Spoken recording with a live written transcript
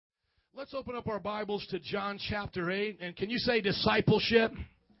Let's open up our Bibles to John chapter 8. And can you say discipleship?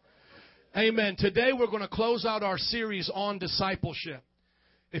 Amen. Today we're going to close out our series on discipleship.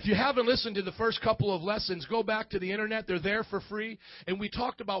 If you haven't listened to the first couple of lessons, go back to the internet. They're there for free. And we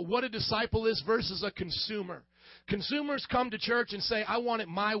talked about what a disciple is versus a consumer. Consumers come to church and say, I want it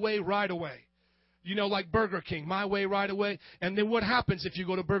my way right away. You know, like Burger King, my way right away. And then what happens if you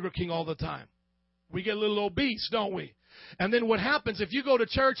go to Burger King all the time? We get a little obese, don't we? And then what happens if you go to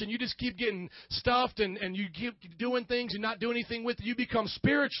church and you just keep getting stuffed and you keep doing things and not doing anything with it, you become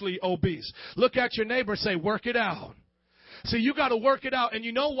spiritually obese. Look at your neighbor and say, work it out. See, you got to work it out. And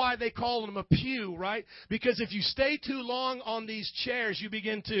you know why they call them a pew, right? Because if you stay too long on these chairs, you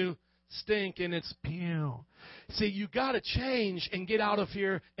begin to stink and it's pew. See, you got to change and get out of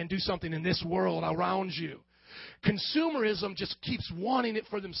here and do something in this world around you. Consumerism just keeps wanting it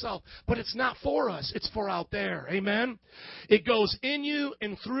for themselves, but it's not for us. It's for out there. Amen? It goes in you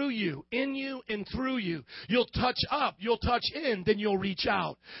and through you, in you and through you. You'll touch up, you'll touch in, then you'll reach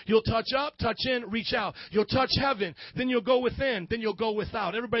out. You'll touch up, touch in, reach out. You'll touch heaven, then you'll go within, then you'll go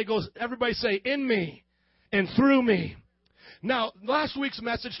without. Everybody say, in me and through me. Now, last week's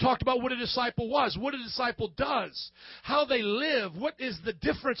message talked about what a disciple was, what a disciple does, how they live, what is the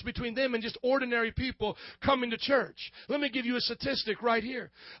difference between them and just ordinary people coming to church. Let me give you a statistic right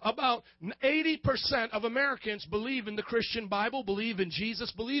here. About 80% of Americans believe in the Christian Bible, believe in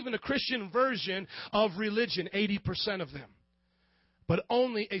Jesus, believe in a Christian version of religion, 80% of them. But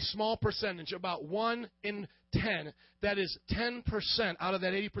only a small percentage, about 1 in 10, that is 10% out of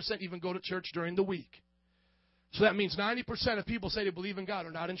that 80% even go to church during the week. So that means 90% of people say they believe in God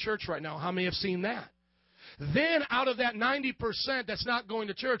are not in church right now. How many have seen that? Then out of that 90% that's not going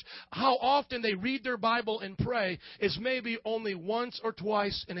to church, how often they read their Bible and pray is maybe only once or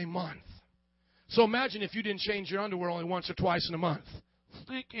twice in a month. So imagine if you didn't change your underwear only once or twice in a month.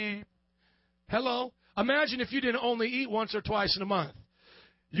 Hello? Imagine if you didn't only eat once or twice in a month.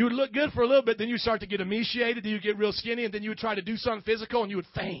 You would look good for a little bit, then you start to get emaciated, then you get real skinny, and then you would try to do something physical and you would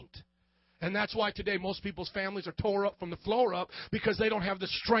faint. And that's why today most people's families are tore up from the floor up because they don't have the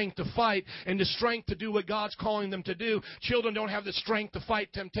strength to fight and the strength to do what God's calling them to do. Children don't have the strength to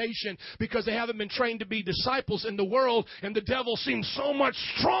fight temptation because they haven't been trained to be disciples in the world, and the devil seems so much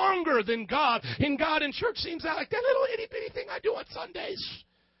stronger than God. And God in church seems like that little itty-bitty thing I do on Sundays.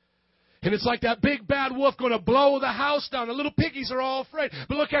 And it's like that big bad wolf going to blow the house down. The little piggies are all afraid.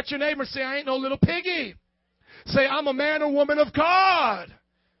 But look at your neighbor and say, I ain't no little piggy. Say, I'm a man or woman of God.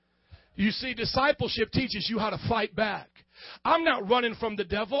 You see, discipleship teaches you how to fight back. I'm not running from the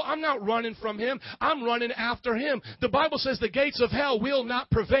devil. I'm not running from him. I'm running after him. The Bible says the gates of hell will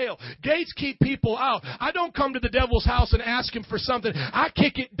not prevail. Gates keep people out. I don't come to the devil's house and ask him for something. I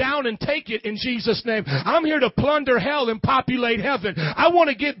kick it down and take it in Jesus' name. I'm here to plunder hell and populate heaven. I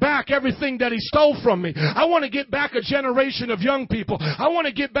want to get back everything that he stole from me. I want to get back a generation of young people. I want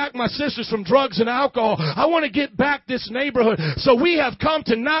to get back my sisters from drugs and alcohol. I want to get back this neighborhood. So we have come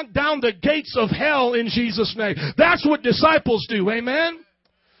to knock down the gates of hell in Jesus' name. That's what disciples do. Amen?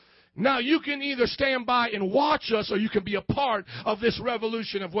 Now you can either stand by and watch us, or you can be a part of this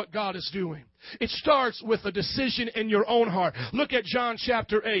revolution of what God is doing. It starts with a decision in your own heart. Look at John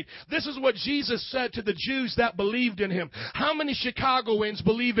chapter 8. This is what Jesus said to the Jews that believed in him. How many Chicagoans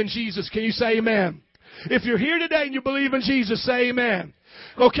believe in Jesus? Can you say amen? If you're here today and you believe in Jesus, say amen.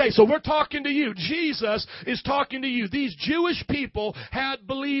 Okay, so we're talking to you. Jesus is talking to you. These Jewish people had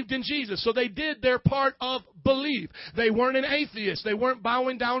believed in Jesus, so they did their part of believe. They weren't an atheist. They weren't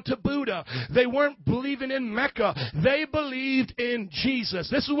bowing down to Buddha. They weren't believing in Mecca. They believed in Jesus.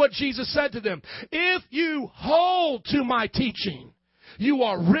 This is what Jesus said to them. If you hold to my teaching, you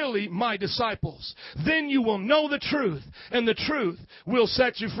are really my disciples. Then you will know the truth, and the truth will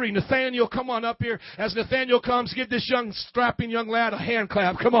set you free. Nathaniel, come on up here. As Nathaniel comes, give this young, strapping young lad a hand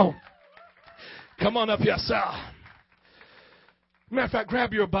clap. Come on. Come on up here, sir. Matter of fact,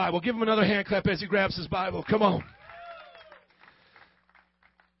 grab your Bible. Give him another hand clap as he grabs his Bible. Come on.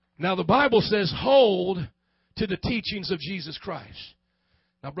 Now, the Bible says, hold to the teachings of Jesus Christ.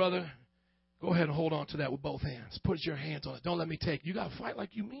 Now, brother, go ahead and hold on to that with both hands. Put your hands on it. Don't let me take it. You got to fight like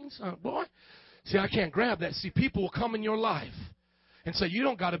you mean something, boy. See, I can't grab that. See, people will come in your life and say, you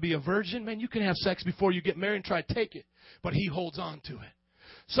don't got to be a virgin. Man, you can have sex before you get married and try to take it. But he holds on to it.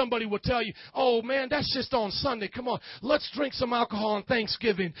 Somebody will tell you, oh, man, that's just on Sunday. Come on, let's drink some alcohol on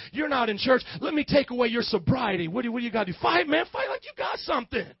Thanksgiving. You're not in church. Let me take away your sobriety. What do you got to do? Fight, man. Fight like you got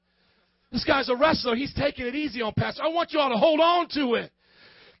something. This guy's a wrestler. He's taking it easy on Pastor. I want you all to hold on to it.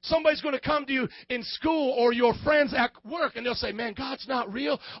 Somebody's going to come to you in school or your friends at work and they'll say, man, God's not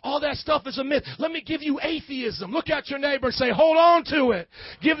real. All that stuff is a myth. Let me give you atheism. Look at your neighbor and say, hold on to it.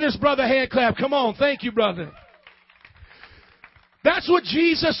 Give this brother a hand clap. Come on. Thank you, brother. That's what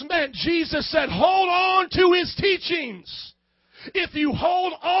Jesus meant. Jesus said, hold on to his teachings. If you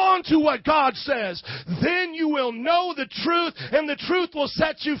hold on to what God says, then you will know the truth, and the truth will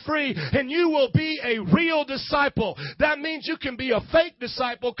set you free, and you will be a real disciple. That means you can be a fake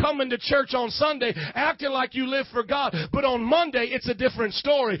disciple coming to church on Sunday, acting like you live for God, but on Monday, it's a different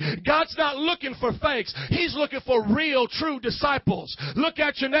story. God's not looking for fakes. He's looking for real, true disciples. Look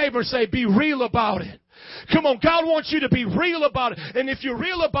at your neighbor and say, be real about it. Come on, God wants you to be real about it. And if you're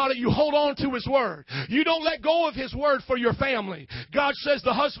real about it, you hold on to his word. You don't let go of his word for your family. God says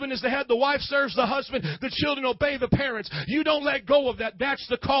the husband is the head, the wife serves the husband, the children obey the parents. You don't let go of that. That's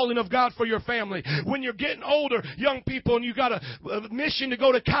the calling of God for your family. When you're getting older, young people, and you got a mission to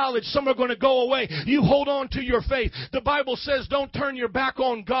go to college, some are going to go away. You hold on to your faith. The Bible says don't turn your back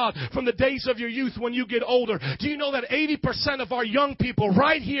on God from the days of your youth when you get older. Do you know that 80% of our young people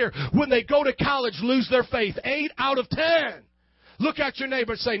right here, when they go to college, lose their faith? 8 out of 10. Look at your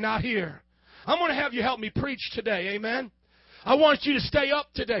neighbor and say, not here. I'm going to have you help me preach today. Amen. I want you to stay up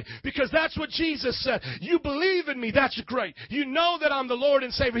today because that's what Jesus said. You believe in me. That's great. You know that I'm the Lord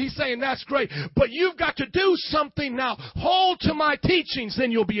and Savior. He's saying that's great. But you've got to do something now. Hold to my teachings,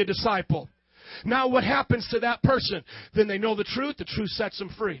 then you'll be a disciple. Now what happens to that person? Then they know the truth sets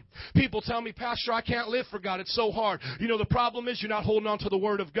them free. People tell me, Pastor, I can't live for God. It's so hard. You know, the problem is you're not holding on to the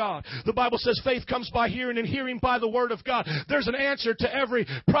Word of God. The Bible says faith comes by hearing and hearing by the Word of God. There's an answer to every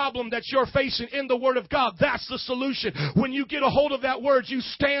problem that you're facing in the Word of God. That's the solution. When you get a hold of that Word, you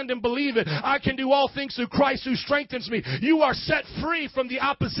stand and believe it. I can do all things through Christ who strengthens me. You are set free from the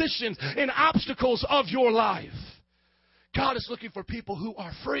oppositions and obstacles of your life. God is looking for people who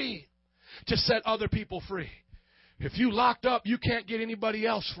are free to set other people free. If you locked up, you can't get anybody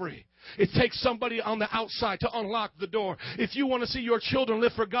else free. It takes somebody on the outside to unlock the door. If you want to see your children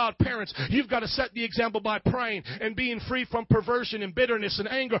live for God, parents, you've got to set the example by praying and being free from perversion and bitterness and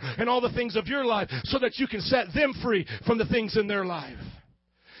anger and all the things of your life so that you can set them free from the things in their life.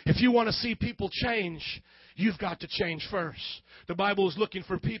 If you want to see people change, you've got to change first. The Bible is looking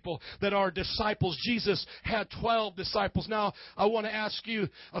for people that are disciples. Jesus had 12 disciples. Now, I want to ask you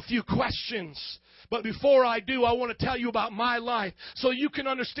a few questions. But before I do, I want to tell you about my life so you can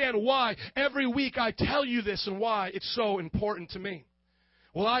understand why every week I tell you this and why it's so important to me.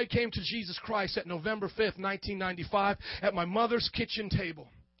 Well, I came to Jesus Christ at November 5th, 1995 at my mother's kitchen table.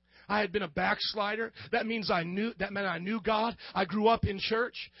 I had been a backslider. That meant I knew God. I grew up in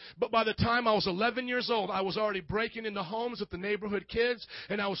church. But by the time I was 11 years old, I was already breaking into homes with the neighborhood kids,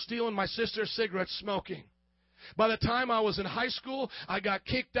 and I was stealing my sister's cigarettes, smoking. By the time I was in high school, I got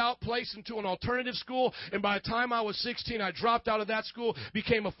kicked out, placed into an alternative school, and by the time I was 16, I dropped out of that school,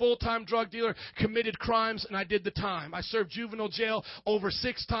 became a full-time drug dealer, committed crimes, and I did the time. I served juvenile jail over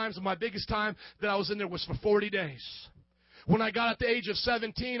 6 times, and my biggest time that I was in there was for 40 days. When I got at the age of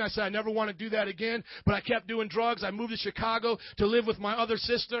 17, I said I never want to do that again, but I kept doing drugs. I moved to Chicago to live with my other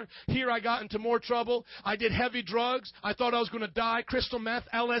sister. Here I got into more trouble. I did heavy drugs. I thought I was going to die, crystal meth,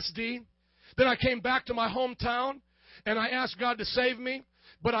 LSD. Then I came back to my hometown, and I asked God to save me,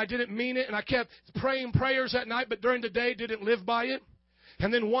 but I didn't mean it, and I kept praying prayers at night, but during the day didn't live by it.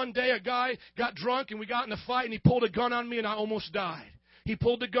 And then one day a guy got drunk, and we got in a fight, and he pulled a gun on me, and I almost died. He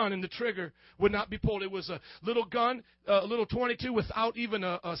pulled the gun, and the trigger would not be pulled. It was a little gun, a little .22 without even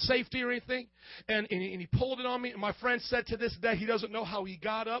a safety or anything. And he pulled it on me. And my friend said to this day, he doesn't know how he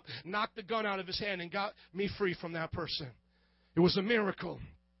got up, knocked the gun out of his hand, and got me free from that person. It was a miracle.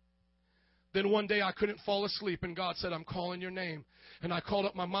 Then one day I couldn't fall asleep, and God said, I'm calling your name. And I called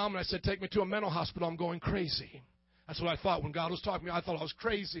up my mom, and I said, take me to a mental hospital. I'm going crazy. That's what I thought. When God was talking to me, I thought I was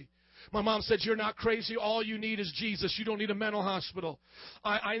crazy. My mom said, you're not crazy. All you need is Jesus. You don't need a mental hospital.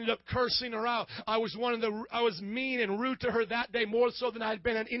 I ended up cursing her out. I was mean and rude to her that day, more so than I had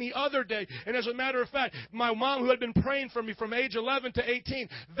been on any other day. And as a matter of fact, my mom, who had been praying for me from age 11 to 18,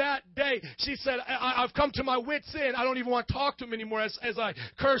 that day, she said, I've come to my wits' end. I don't even want to talk to him anymore, as I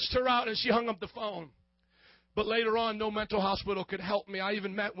cursed her out, and she hung up the phone. But later on, no mental hospital could help me. I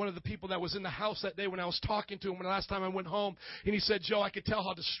even met one of the people that was in the house that day when I was talking to him when the last time I went home. And he said, Joe, I could tell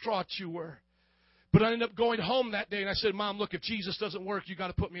how distraught you were. But I ended up going home that day, and I said, Mom, look, if Jesus doesn't work, you got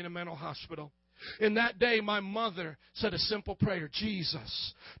to put me in a mental hospital. And that day, my mother said a simple prayer,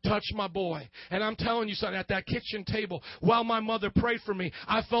 Jesus, touch my boy. And I'm telling you, son, at that kitchen table, while my mother prayed for me,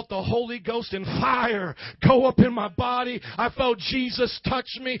 I felt the Holy Ghost and fire go up in my body. I felt Jesus touch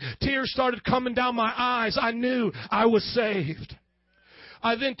me. Tears started coming down my eyes. I knew I was saved.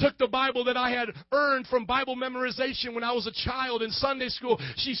 I then took the Bible that I had earned from Bible memorization when I was a child in Sunday school.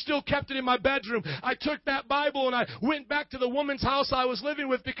 She still kept it in my bedroom. I took that Bible and I went back to the woman's house I was living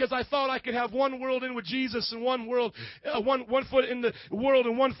with because I thought I could have one world in with Jesus and one foot in the world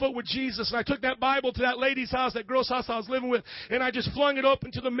and 1 foot with Jesus. And I took that Bible to that lady's house, that girl's house I was living with, and I just flung it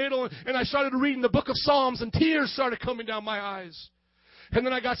open to the middle and I started reading the book of Psalms, and tears started coming down my eyes. And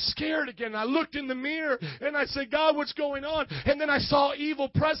then I got scared again. I looked in the mirror and I said, God, what's going on? And then I saw evil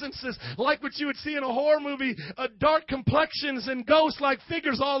presences like what you would see in a horror movie, dark complexions and ghost-like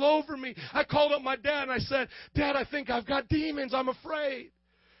figures all over me. I called up my dad and I said, Dad, I think I've got demons. I'm afraid.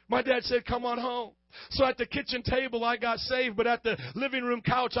 My dad said, come on home. So at the kitchen table, I got saved, but at the living room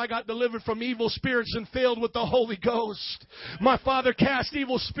couch, I got delivered from evil spirits and filled with the Holy Ghost. My father cast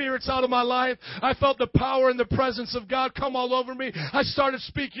evil spirits out of my life. I felt the power and the presence of God come all over me. I started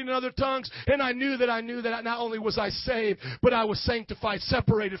speaking in other tongues, and I knew that not only was I saved, but I was sanctified,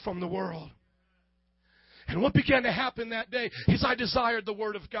 separated from the world. And what began to happen that day is I desired the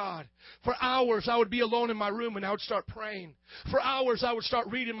Word of God. For hours, I would be alone in my room and I would start praying. For hours, I would start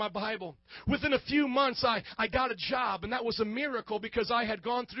reading my Bible. Within a few months, I got a job, and that was a miracle because I had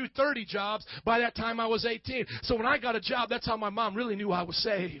gone through 30 jobs. By that time, I was 18. So when I got a job, that's how my mom really knew I was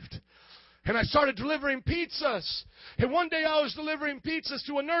saved. And I started delivering pizzas. And one day I was delivering pizzas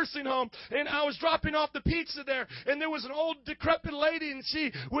to a nursing home. And I was dropping off the pizza there. And there was an old decrepit lady. And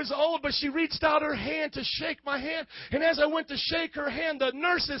she was old, but she reached out her hand to shake my hand. And as I went to shake her hand, the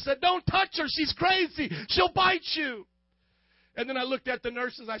nurses said, don't touch her. She's crazy. She'll bite you. And then I looked at the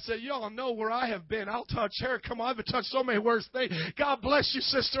nurses. I said, y'all know where I have been. I'll touch her. Come on, I've touched so many worse things. God bless you,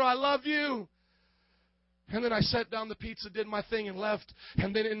 sister. I love you. And then I set down the pizza, did my thing, and left.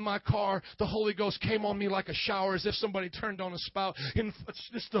 And then in my car, the Holy Ghost came on me like a shower, as if somebody turned on a spout. And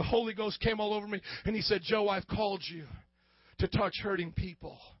just the Holy Ghost came all over me. And He said, Joe, I've called you to touch hurting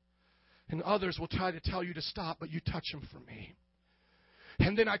people. And others will try to tell you to stop, but you touch them for me.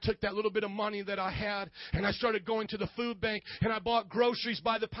 And then I took that little bit of money that I had, and I started going to the food bank, and I bought groceries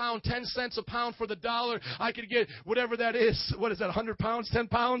by the pound, 10 cents a pound for the $1. I could get whatever that is. What is that, 100 pounds, 10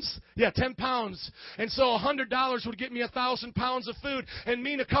 pounds? Yeah, 10 pounds. And so $100 would get me 1,000 pounds of food. And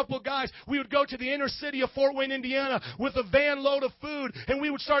me and a couple of guys, we would go to the inner city of Fort Wayne, Indiana, with a van load of food, and we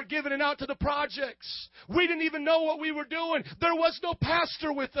would start giving it out to the projects. We didn't even know what we were doing. There was no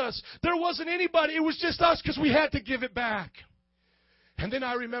pastor with us. There wasn't anybody. It was just us because we had to give it back. And then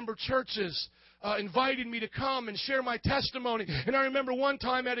I remember churches inviting me to come and share my testimony. And I remember one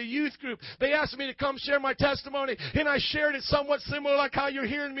time at a youth group, they asked me to come share my testimony. And I shared it somewhat similar like how you're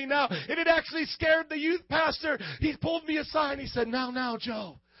hearing me now. And it actually scared the youth pastor. He pulled me aside and he said, now,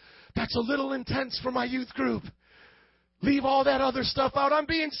 Joe, that's a little intense for my youth group. Leave all that other stuff out. I'm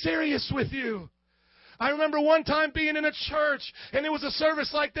being serious with you. I remember one time being in a church, and it was a service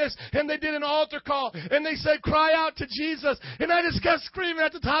like this, and they did an altar call, and they said, cry out to Jesus. And I just kept screaming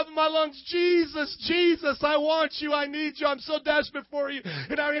at the top of my lungs, Jesus, Jesus, I want you, I need you, I'm so desperate for you.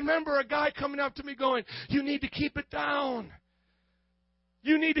 And I remember a guy coming up to me going, you need to keep it down.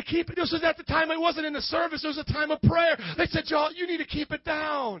 You need to keep it. This was at the time, it wasn't in the service, it was a time of prayer. They said, Joel, you need to keep it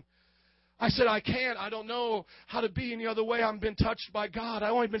down. I said, I can't. I don't know how to be any other way. I've been touched by God.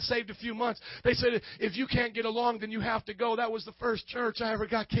 I've only been saved a few months. They said, if you can't get along, then you have to go. That was the first church I ever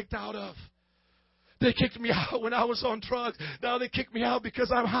got kicked out of. They kicked me out when I was on drugs. Now they kick me out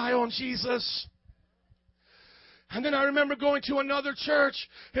because I'm high on Jesus. And then I remember going to another church,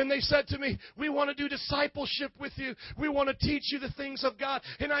 and they said to me, we want to do discipleship with you. We want to teach you the things of God.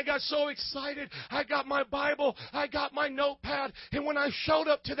 And I got so excited. I got my Bible. I got my notepad. And when I showed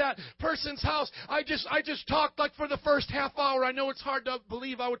up to that person's house, I just talked like for the first half hour. I know it's hard to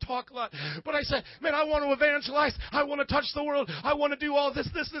believe I would talk a lot. But I said, man, I want to evangelize. I want to touch the world. I want to do all this,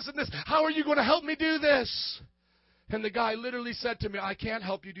 and this. How are you going to help me do this? And the guy literally said to me, I can't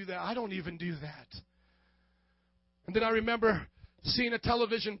help you do that. I don't even do that. And then I remember seeing a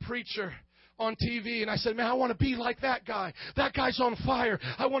television preacher on TV, and I said, man, I want to be like that guy. That guy's on fire.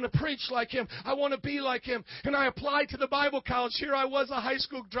 I want to preach like him. I want to be like him. And I applied to the Bible college. Here I was, a high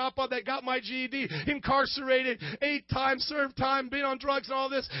school dropout that got my GED, incarcerated 8 times, served time, been on drugs and all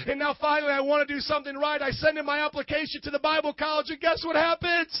this. And now finally I want to do something right. I send in my application to the Bible college, and guess what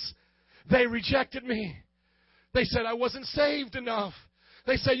happens? They rejected me. They said I wasn't saved enough.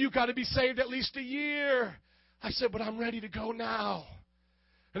 They said, you got to be saved at least a year. I said, but I'm ready to go now.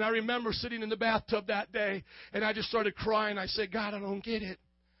 And I remember sitting in the bathtub that day, and I just started crying. I said, God, I don't get it.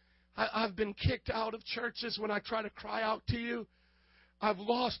 I've been kicked out of churches when I try to cry out to you. I've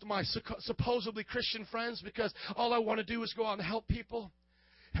lost my supposedly Christian friends because all I want to do is go out and help people.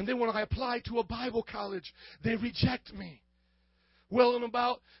 And then when I apply to a Bible college, they reject me. Well, in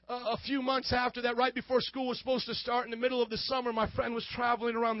about a few months after that, right before school was supposed to start, in the middle of the summer, my friend was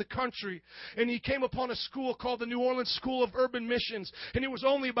traveling around the country, and he came upon a school called the New Orleans School of Urban Missions, and it was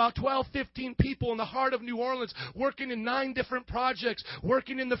only about 12, 15 people in the heart of New Orleans, working in 9 different projects,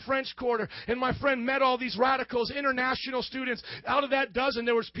 working in the French Quarter, and my friend met all these radicals, international students. Out of that dozen,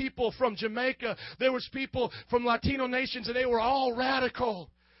 there was people from Jamaica, there was people from Latino nations, and they were all radical.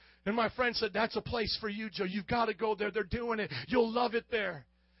 And my friend said, that's a place for you, Joe. You've got to go there. They're doing it. You'll love it there.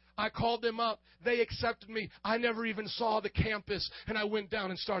 I called them up. They accepted me. I never even saw the campus. And I went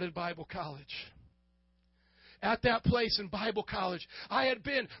down and started Bible college. At that place in Bible college, I had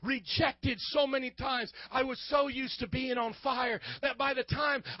been rejected so many times. I was so used to being on fire that by the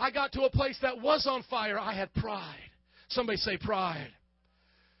time I got to a place that was on fire, I had pride. Somebody say pride.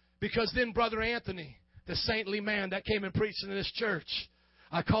 Because then Brother Anthony, the saintly man that came and preached in this church,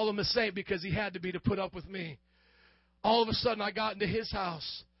 I call him a saint because he had to be to put up with me. All of a sudden, I got into his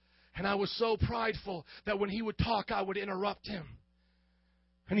house, and I was so prideful that when he would talk, I would interrupt him.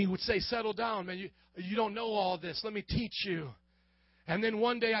 And he would say, settle down, man. You don't know all this. Let me teach you. And then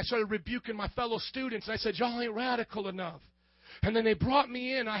one day, I started rebuking my fellow students. I said, y'all ain't radical enough. And then they brought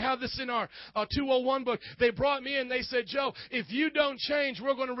me in. I have this in our 201 book. They brought me in. They said, Joe, if you don't change,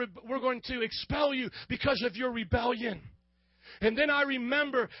 we're going to expel you because of your rebellion. And then I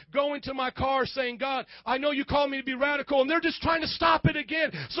remember going to my car saying, God, I know you called me to be radical, and they're just trying to stop it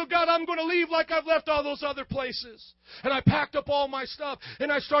again. So, God, I'm going to leave like I've left all those other places. And I packed up all my stuff,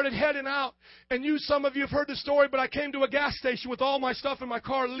 and I started heading out. And some of you have heard the story, but I came to a gas station with all my stuff in my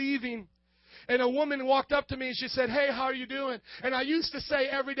car leaving. And a woman walked up to me, and she said, hey, how are you doing? And I used to say,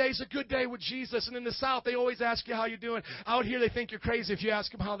 every day's a good day with Jesus. And in the South, they always ask you how you're doing. Out here, they think you're crazy if you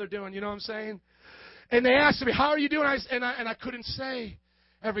ask them how they're doing. You know what I'm saying? And they asked me, how are you doing? And I couldn't say,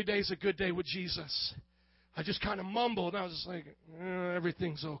 every day's a good day with Jesus. I just kind of mumbled. And I was just like,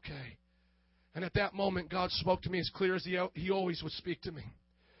 everything's okay. And at that moment, God spoke to me as clear as He always would speak to me.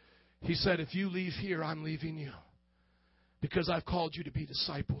 He said, if you leave here, I'm leaving you. Because I've called you to be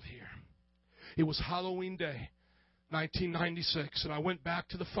discipled here. It was Halloween Day, 1996. And I went back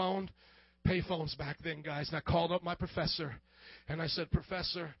to the phone. Pay phones back then, guys. And I called up my professor. And I said,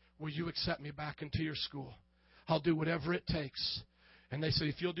 Professor, will you accept me back into your school? I'll do whatever it takes. And they said,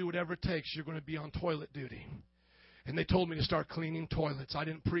 if you'll do whatever it takes, you're going to be on toilet duty. And they told me to start cleaning toilets. I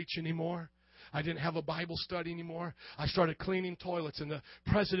didn't preach anymore. I didn't have a Bible study anymore. I started cleaning toilets. And the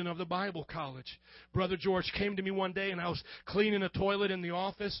president of the Bible college, Brother George, came to me one day, and I was cleaning a toilet in the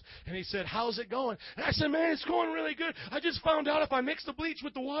office. And he said, how's it going? And I said, man, it's going really good. I just found out if I mix the bleach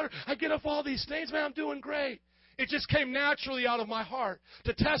with the water, I get off all these stains. Man, I'm doing great. It just came naturally out of my heart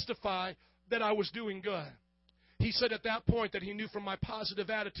to testify that I was doing good. He said at that point that he knew from my positive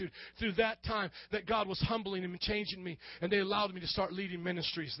attitude through that time that God was humbling him and changing me, and they allowed me to start leading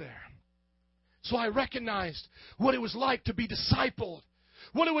ministries there. So I recognized what it was like to be discipled,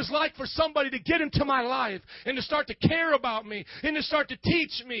 what it was like for somebody to get into my life and to start to care about me and to start to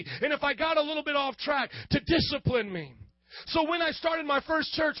teach me, and if I got a little bit off track, to discipline me. So when I started my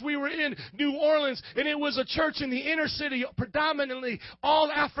first church, we were in New Orleans, and it was a church in the inner city, predominantly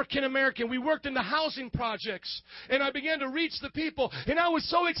all African American. We worked in the housing projects, and I began to reach the people, and I was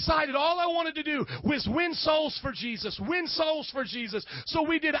so excited. All I wanted to do was win souls for Jesus, win souls for Jesus. So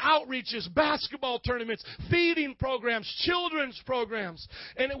we did outreaches, basketball tournaments, feeding programs, children's programs,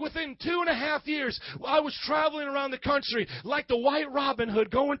 and within 2.5 years, I was traveling around the country like the White Robin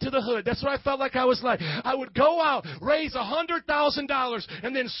Hood, going to the hood. That's what I felt like I was like. I would go out, raise $100,000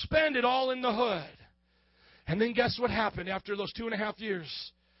 and then spend it all in the hood. And then guess what happened after those 2.5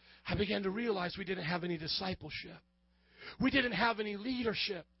 years? I began to realize we didn't have any discipleship. We didn't have any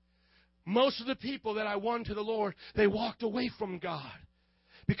leadership. Most of the people that I won to the Lord, they walked away from God.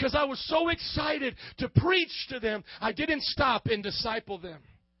 Because I was so excited to preach to them, I didn't stop and disciple them.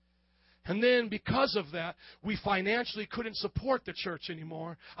 And then because of that, we financially couldn't support the church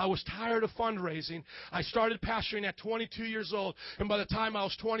anymore. I was tired of fundraising. I started pastoring at 22 years old. And by the time I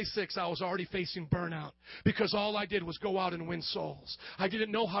was 26, I was already facing burnout. Because all I did was go out and win souls. I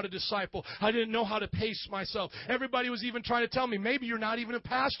didn't know how to disciple. I didn't know how to pace myself. Everybody was even trying to tell me, maybe you're not even a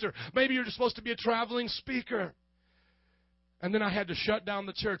pastor. Maybe you're just supposed to be a traveling speaker. And then I had to shut down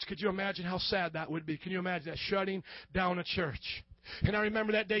the church. Could you imagine how sad that would be? Can you imagine that, shutting down a church? And I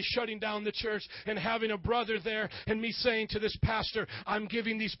remember that day shutting down the church and having a brother there and me saying to this pastor, I'm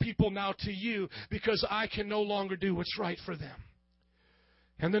giving these people now to you because I can no longer do what's right for them.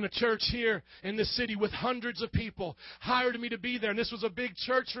 And then a church here in the city with hundreds of people hired me to be there. And this was a big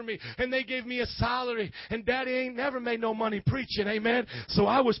church for me. And they gave me a salary. And Daddy ain't never made no money preaching. Amen. So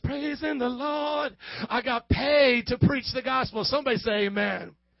I was praising the Lord. I got paid to preach the gospel. Somebody say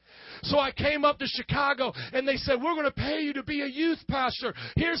amen. So I came up to Chicago, and they said, we're going to pay you to be a youth pastor.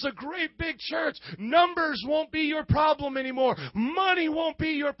 Here's a great big church. Numbers won't be your problem anymore. Money won't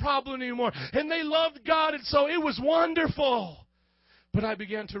be your problem anymore. And they loved God, and so it was wonderful. But I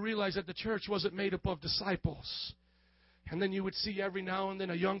began to realize that the church wasn't made up of disciples. And then you would see every now and then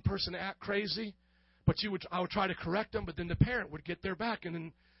a young person act crazy, but I would try to correct them, but then the parent would get their back, and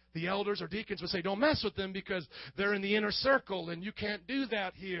then the elders or deacons would say, don't mess with them because they're in the inner circle and you can't do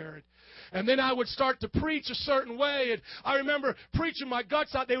that here. And then I would start to preach a certain way. And I remember preaching my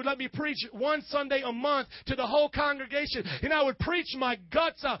guts out. They would let me preach one Sunday a month to the whole congregation. And I would preach my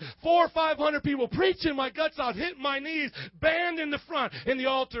guts out. 400 or 500 people preaching my guts out, hitting my knees, band in the front. And the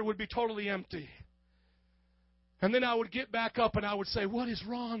altar would be totally empty. And then I would get back up and I would say, what is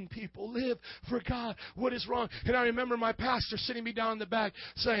wrong, people? Live for God. What is wrong? And I remember my pastor sitting me down in the back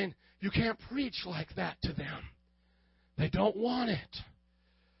saying, you can't preach like that to them. They don't want it.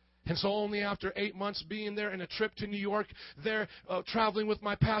 And so only after 8 months being there and a trip to New York, there traveling with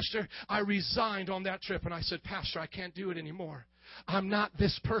my pastor, I resigned on that trip. And I said, Pastor, I can't do it anymore. I'm not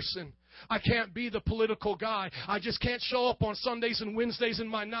this person. I can't be the political guy. I just can't show up on Sundays and Wednesdays in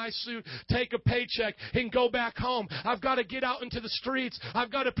my nice suit, take a paycheck, and go back home. I've got to get out into the streets.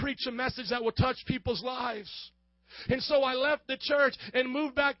 I've got to preach a message that will touch people's lives. And so I left the church and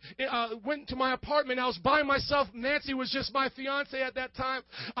moved back, went to my apartment. I was by myself. Nancy was just my fiance at that time.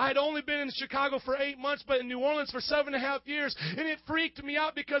 I had only been in Chicago for 8 months, but in New Orleans for 7.5 years. And it freaked me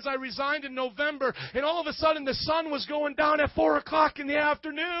out because I resigned in November. And all of a sudden the sun was going down at 4 o'clock in the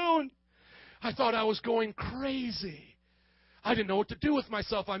afternoon. I thought I was going crazy. I didn't know what to do with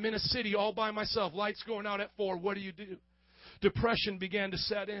myself. I'm in a city all by myself. Lights going out at 4. What do? Depression began to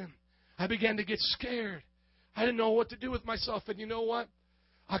set in. I began to get scared. I didn't know what to do with myself. And you know what?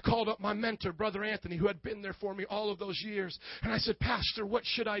 I called up my mentor, Brother Anthony, who had been there for me all of those years. And I said, Pastor, what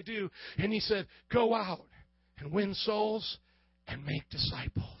should I do? And he said, go out and win souls and make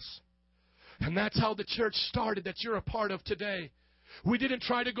disciples. And that's how the church started that you're a part of today. We didn't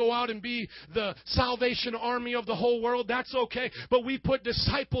try to go out and be the Salvation Army of the whole world. That's okay. But we put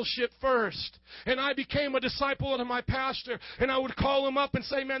discipleship first. And I became a disciple of my pastor. And I would call him up and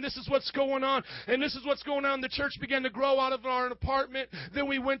say, man, this is what's going on. And this is what's going on. The church began to grow out of our apartment. Then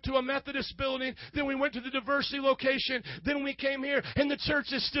we went to a Methodist building. Then we went to the diversity location. Then we came here. And the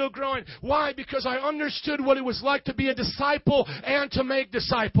church is still growing. Why? Because I understood what it was like to be a disciple and to make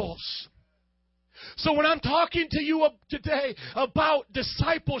disciples. So when I'm talking to you today about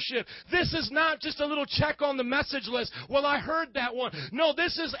discipleship, this is not just a little check on the message list. Well, I heard that one. No,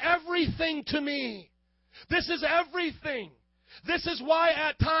 this is everything to me. This is everything. This is why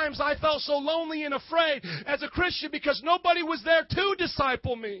at times I felt so lonely and afraid as a Christian because nobody was there to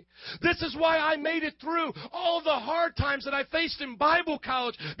disciple me. This is why I made it through all the hard times that I faced in Bible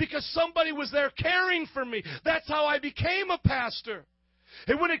college because somebody was there caring for me. That's how I became a pastor.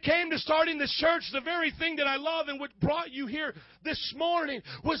 And when it came to starting this church, the very thing that I love and what brought you here this morning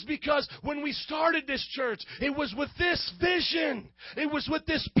was because when we started this church, it was with this vision, it was with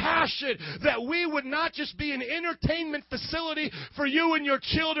this passion that we would not just be an entertainment facility for you and your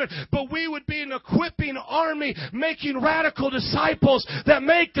children, but we would be an equipping army making radical disciples that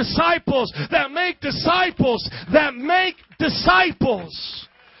make disciples, that make disciples, that make disciples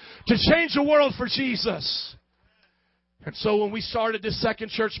to change the world for Jesus. And so when we started this second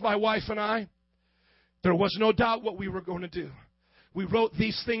church, my wife and I, there was no doubt what we were going to do. We wrote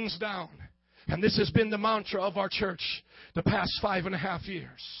these things down. And this has been the mantra of our church the past 5.5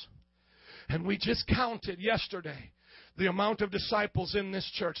 years. And we just counted yesterday the amount of disciples in this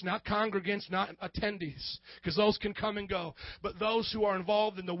church. Not congregants, not attendees, because those can come and go. But those who are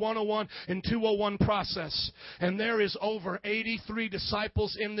involved in the 101 and 201 process. And there is over 83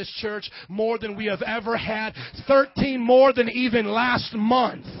 disciples in this church, more than we have ever had. 13 more than even last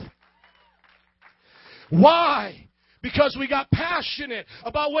month. Why? Because we got passionate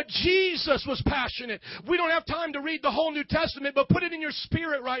about what Jesus was passionate. We don't have time to read the whole New Testament, but put it in your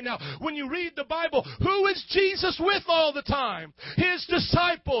spirit right now. When you read the Bible, who is Jesus with all the time? His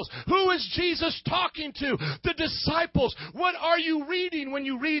disciples. Who is Jesus talking to? The disciples. What are you reading when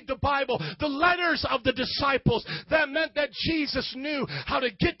you read the Bible? The letters of the disciples. That meant that Jesus knew how to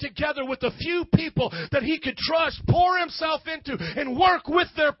get together with a few people that he could trust, pour himself into, and work with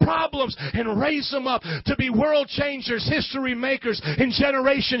their problems and raise them up to be world changers, history makers, and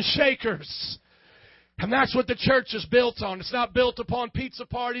generation shakers. And that's what the church is built on. It's not built upon pizza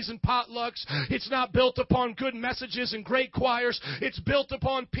parties and potlucks. It's not built upon good messages and great choirs. It's built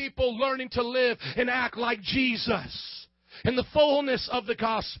upon people learning to live and act like Jesus in the fullness of the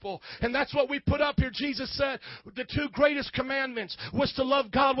gospel. And that's what we put up here. Jesus said the two greatest commandments was to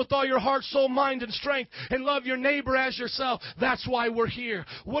love God with all your heart, soul, mind, and strength, and love your neighbor as yourself. That's why we're here.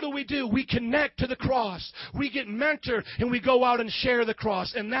 What do? We connect to the cross. We get mentored, and we go out and share the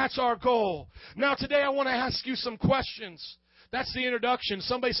cross. And that's our goal. Now today I want to ask you some questions. That's the introduction.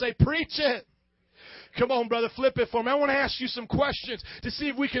 Somebody say, preach it. Come on, brother, flip it for me. I want to ask you some questions to see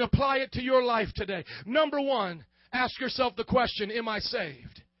if we can apply it to your life today. Number one, ask yourself the question, am I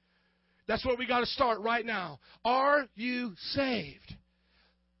saved? That's where we got to start right now. Are you saved?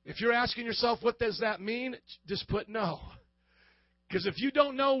 If you're asking yourself, what does that mean? Just put no. Because if you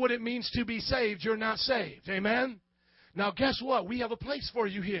don't know what it means to be saved, you're not saved. Amen? Now, guess what? We have a place for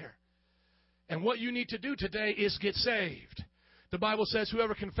you here. And what you need to do today is get saved. The Bible says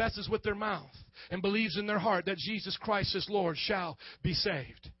whoever confesses with their mouth and believes in their heart that Jesus Christ is Lord shall be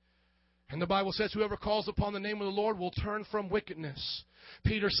saved. And the Bible says whoever calls upon the name of the Lord will turn from wickedness.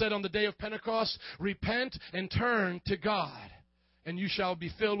 Peter said on the day of Pentecost, repent and turn to God, and you shall be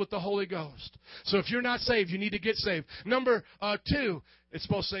filled with the Holy Ghost. So if you're not saved, you need to get saved. Number two, it's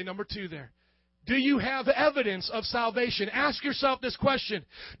supposed to say number two there. Do you have evidence of salvation? Ask yourself this question.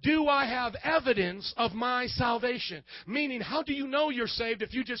 Do I have evidence of my salvation? Meaning, how do you know you're saved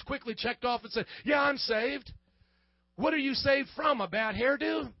if you just quickly checked off and said, yeah, I'm saved? What are you saved from? A bad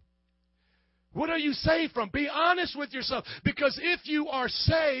hairdo? What are you saved from? Be honest with yourself. Because if you are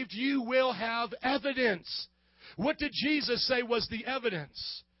saved, you will have evidence. What did Jesus say was the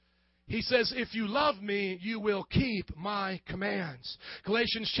evidence? He says, if you love me, you will keep my commands.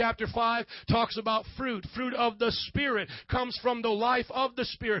 Galatians chapter 5 talks about fruit. Fruit of the Spirit comes from the life of the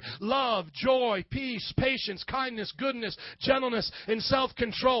Spirit. Love, joy, peace, patience, kindness, goodness, gentleness, and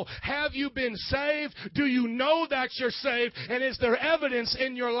self-control. Have you been saved? Do you know that you're saved? And is there evidence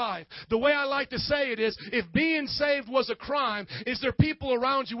in your life? The way I like to say it is, if being saved was a crime, is there people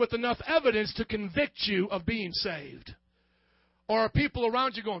around you with enough evidence to convict you of being saved? Or are people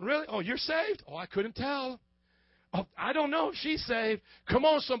around you going, really? Oh, you're saved? Oh, I couldn't tell. Oh, I don't know if she's saved. Come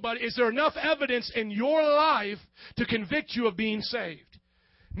on, somebody. Is there enough evidence in your life to convict you of being saved?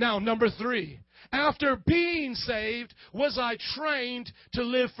 Now, number three. After being saved, was I trained to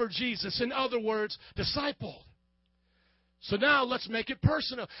live for Jesus? In other words, discipled. So now let's make it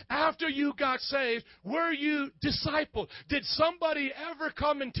personal. After you got saved, were you discipled? Did somebody ever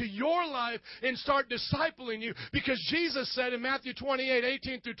come into your life and start discipling you? Because Jesus said in Matthew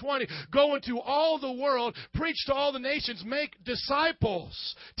 28:18-20, go into all the world, preach to all the nations, make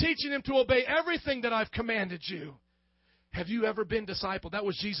disciples, teaching them to obey everything that I've commanded you. Have you ever been discipled? That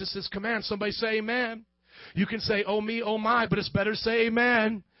was Jesus' command. Somebody say amen. You can say, oh me, oh my, but it's better to say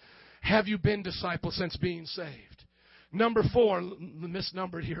amen. Have you been discipled since being saved? Number four,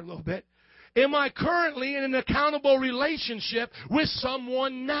 misnumbered here a little bit. Am I currently in an accountable relationship with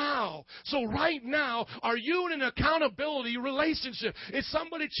someone now? So right now, are you in an accountability relationship? Is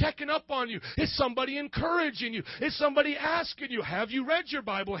somebody checking up on you? Is somebody encouraging you? Is somebody asking you, have you read your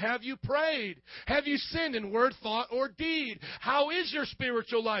Bible? Have you prayed? Have you sinned in word, thought, or deed? How is your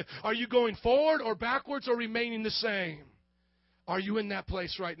spiritual life? Are you going forward or backwards or remaining the same? Are you in that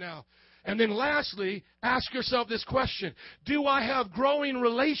place right now? And then lastly, ask yourself this question. Do I have growing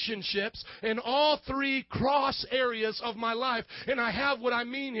relationships in all three cross areas of my life? And I have what I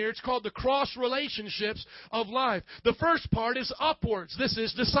mean here. It's called the cross relationships of life. The first part is upwards. This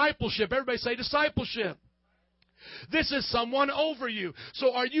is discipleship. Everybody say discipleship. This is someone over you.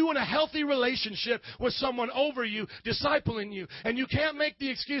 So are you in a healthy relationship with someone over you, discipling you? And you can't make the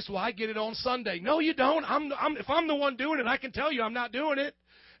excuse, well, I get it on Sunday. No, you don't. If I'm the one doing it, I can tell you I'm not doing it.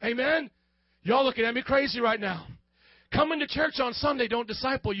 Amen? Y'all looking at me crazy right now. Coming to church on Sunday don't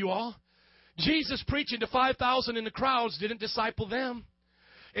disciple you all. Jesus preaching to 5,000 in the crowds didn't disciple them.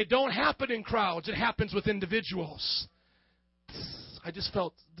 It don't happen in crowds. It happens with individuals. I just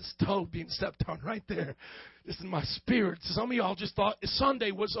felt this toe being stepped on right there. This is my spirit. Some of y'all just thought Sunday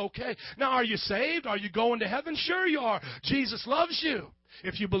was okay. Now, are you saved? Are you going to heaven? Sure you are. Jesus loves you.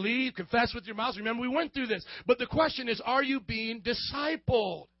 If you believe, confess with your mouth. Remember, we went through this. But the question is, are you being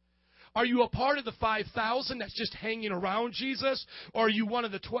discipled? Are you a part of the 5,000 that's just hanging around Jesus? Or are you one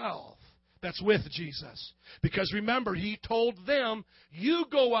of the 12 that's with Jesus? Because remember, he told them, you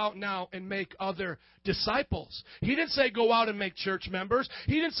go out now and make other disciples. He didn't say go out and make church members.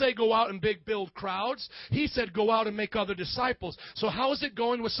 He didn't say go out and build crowds. He said go out and make other disciples. So how is it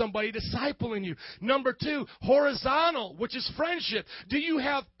going with somebody discipling you? Number 2, horizontal, which is friendship. Do you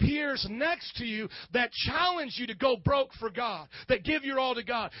have peers next to you that challenge you to go broke for God, that give your all to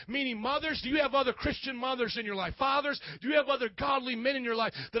God? Meaning mothers, do you have other Christian mothers in your life? Fathers, do you have other godly men in your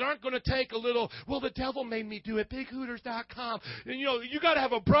life that aren't going to take a little, well, the devil made me do it, bighooters.com. And you got to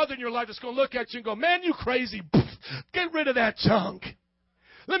have a brother in your life that's going to look at you and go, man, you crazy. Get rid of that junk.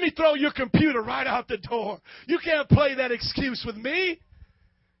 Let me throw your computer right out the door. You can't play that excuse with me.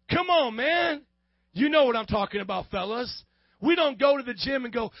 Come on, man. You know what I'm talking about, fellas. We don't go to the gym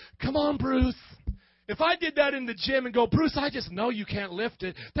and go, come on, Bruce. If I did that in the gym and go, Bruce, I just know you can't lift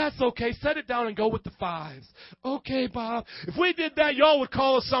it. That's okay. Set it down and go with the 5s. Okay, Bob. If we did that, y'all would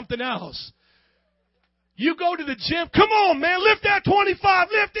call us something else. You go to the gym. Come on, man. Lift that 25.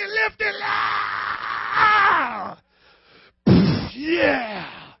 Lift it. Lift it. Ah! Yeah.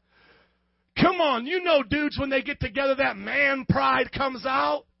 Come on. You know dudes, when they get together, that man pride comes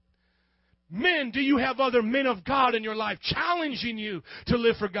out. Men, do you have other men of God in your life challenging you to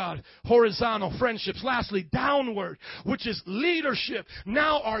live for God? Horizontal friendships. Lastly, downward, which is leadership.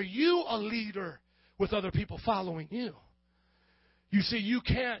 Now, are you a leader with other people following you? You see, you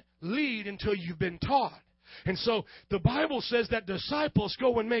can't lead until you've been taught. And so the Bible says that disciples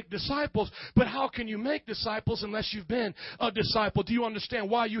go and make disciples. But how can you make disciples unless you've been a disciple? Do you understand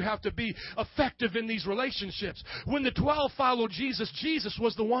why you have to be effective in these relationships? When the 12 followed Jesus, Jesus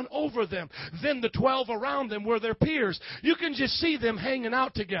was the one over them. Then the 12 around them were their peers. You can just see them hanging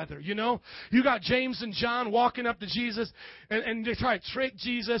out together, you know. You got James and John walking up to Jesus, and they try to trick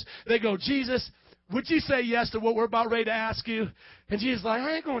Jesus. They go, Jesus, would you say yes to what we're about ready to ask you? And Jesus is like,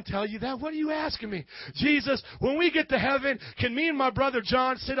 I ain't going to tell you that. What are you asking me? Jesus, when we get to heaven, can me and my brother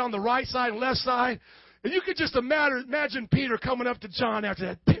John sit on the right side and left side? And you could just imagine Peter coming up to John after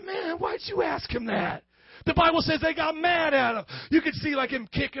that. Hey, man, why'd you ask him that? The Bible says they got mad at him. You could see like him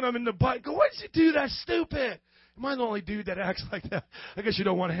kicking him in the butt. Go, why'd you do that? Stupid. Am I the only dude that acts like that? I guess you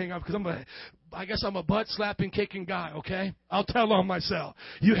don't want to hang out because I'm a butt-slapping, kicking guy, okay? I'll tell on myself.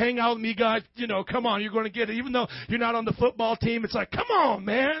 You hang out with me, guys, come on, you're going to get it. Even though you're not on the football team, it's like, come on,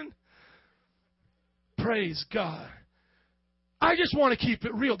 man. Praise God. I just want to keep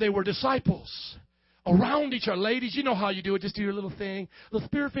it real. They were disciples. Around each other. Ladies, you know how you do it. Just do your little thing. Little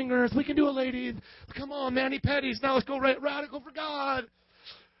spear fingers. We can do it, ladies. Come on, mani-pedis. Now let's go radical for God.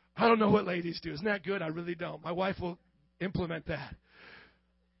 I don't know what ladies do. Isn't that good? I really don't. My wife will implement that.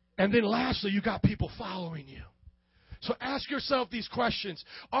 And then lastly, you got people following you. So ask yourself these questions.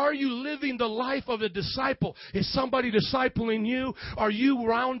 Are you living the life of a disciple? Is somebody discipling you? Are you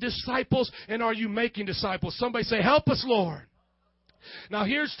around disciples? And are you making disciples? Somebody say, help us, Lord. Now,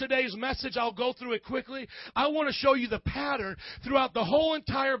 here's today's message. I'll go through it quickly. I want to show you the pattern throughout the whole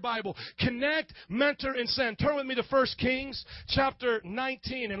entire Bible. Connect, mentor, and send. Turn with me to 1 Kings chapter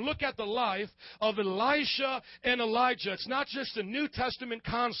 19 and look at the life of Elisha and Elijah. It's not just a New Testament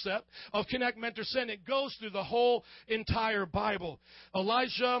concept of connect, mentor, send. It goes through the whole entire Bible.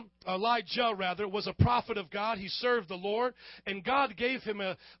 Elijah was a prophet of God. He served the Lord, and God gave him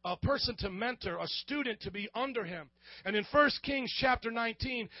a person to mentor, a student to be under him. And in 1 Kings chapter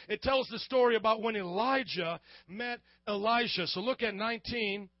 19, it tells the story about when Elijah met Elisha. So look at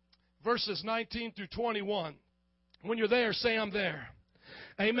 19, verses 19 through 21. When you're there, say I'm there.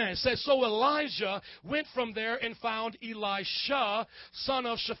 Amen. It says, so Elijah went from there and found Elisha, son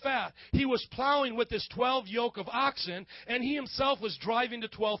of Shaphat. He was plowing with his 12 yoke of oxen, and he himself was driving the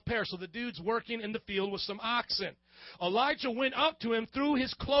 12 pairs. So the dude's working in the field with some oxen. Elijah went up to him, threw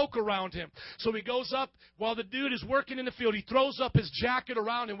his cloak around him. So he goes up while the dude is working in the field. He throws up his jacket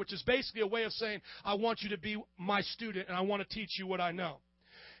around him, which is basically a way of saying, I want you to be my student, and I want to teach you what I know.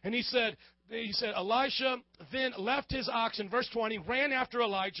 And he said, Elisha then left his oxen, verse 20, ran after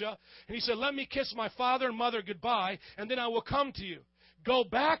Elijah, and he said, let me kiss my father and mother goodbye, and then I will come to you. Go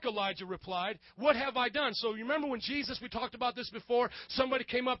back, Elijah replied. What have I done? So remember when Jesus, we talked about this before, somebody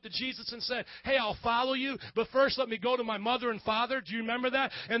came up to Jesus and said, hey, I'll follow you, but first let me go to my mother and father. Do you remember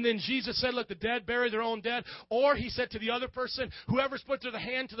that? And then Jesus said, let the dead bury their own dead. Or he said to the other person, whoever's put their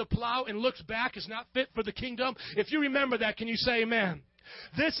hand to the plow and looks back is not fit for the kingdom. If you remember that, can you say amen?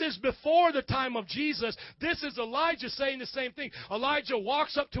 This is before the time of Jesus. This is Elijah saying the same thing. Elijah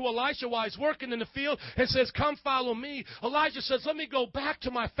walks up to Elisha while he's working in the field and says, come follow me. Elijah says, let me go back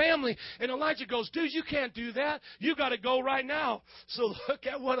to my family. And Elijah goes, dude, you can't do that. You got to go right now. So look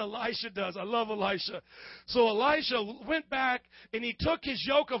at what Elisha does. I love Elisha. So Elisha went back and he took his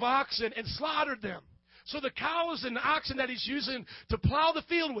yoke of oxen and slaughtered them. So the cows and the oxen that he's using to plow the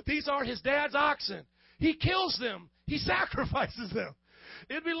field with, these are his dad's oxen. He kills them. He sacrifices them.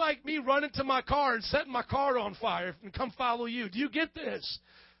 It'd be like me running to my car and setting my car on fire and come follow you. Do you get this?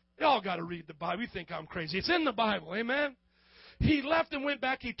 Y'all got to read the Bible. You think I'm crazy. It's in the Bible. Amen? He left and went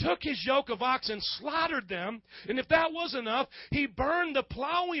back. He took his yoke of oxen, slaughtered them, and if that wasn't enough, he burned the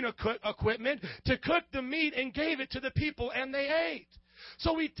plowing equipment to cook the meat and gave it to the people, and they ate.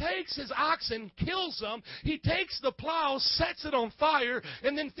 So he takes his oxen, kills them, he takes the plow, sets it on fire,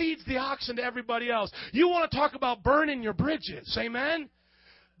 and then feeds the oxen to everybody else. You want to talk about burning your bridges, amen?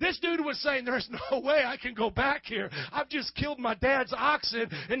 This dude was saying, there's no way I can go back here. I've just killed my dad's oxen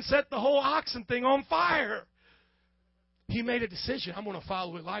and set the whole oxen thing on fire. He made a decision. I'm going to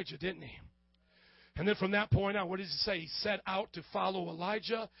follow Elijah, didn't he? And then from that point on, what does he say? He set out to follow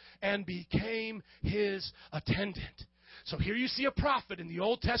Elijah and became his attendant. So here you see a prophet in the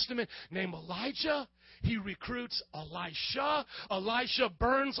Old Testament named Elijah. He recruits Elisha. Elisha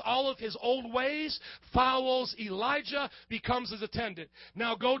burns all of his old ways, follows Elijah, becomes his attendant.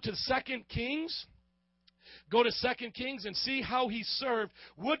 Now go to 2 Kings. Go to 2 Kings and see how he served.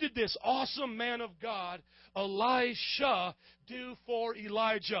 What did this awesome man of God, Elisha, do for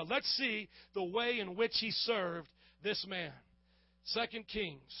Elijah? Let's see the way in which he served this man. 2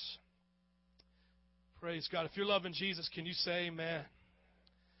 Kings. Praise God. If you're loving Jesus, can you say amen?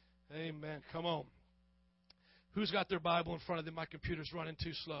 Amen. Come on. Who's got their Bible in front of them? My computer's running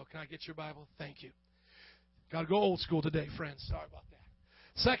too slow. Can I get your Bible? Thank you. Got to go old school today, friends. Sorry about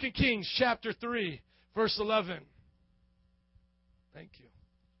that. 2 Kings chapter 3, verse 11. Thank you.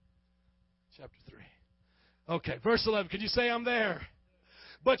 Chapter 3. Okay, verse 11. Can you say I'm there?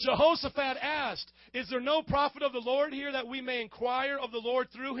 But Jehoshaphat asked, is there no prophet of the Lord here that we may inquire of the Lord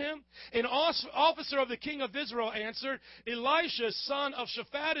through him? An officer of the king of Israel answered, Elisha, son of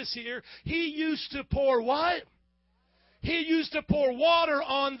Shaphat, is here. He used to pour what? He used to pour water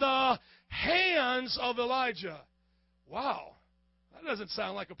on the hands of Elijah. Wow. That doesn't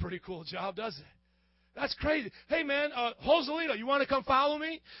sound like a pretty cool job, does it? That's crazy. Hey, man, Joselito, you want to come follow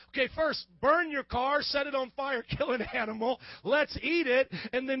me? Okay, first, burn your car, set it on fire, kill an animal. Let's eat it,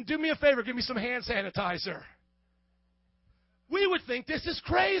 and then do me a favor, give me some hand sanitizer. We would think this is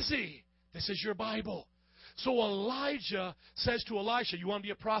crazy. This is your Bible. So Elijah says to Elisha, you want to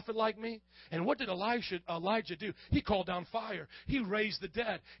be a prophet like me? And what did Elijah do? He called down fire. He raised the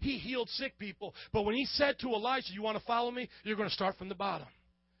dead. He healed sick people. But when he said to Elisha, you want to follow me? You're going to start from the bottom.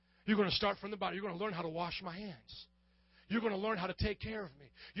 You're going to start from the bottom. You're going to learn how to wash my hands. You're going to learn how to take care of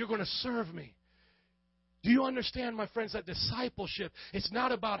me. You're going to serve me. Do you understand, my friends, that discipleship, it's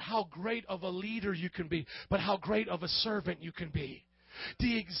not about how great of a leader you can be, but how great of a servant you can be.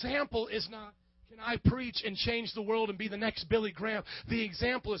 The example is not, can I preach and change the world and be the next Billy Graham? The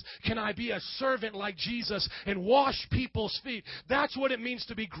example is, can I be a servant like Jesus and wash people's feet? That's what it means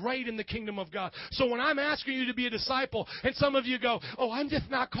to be great in the kingdom of God. So when I'm asking you to be a disciple, and some of you go, oh, I'm just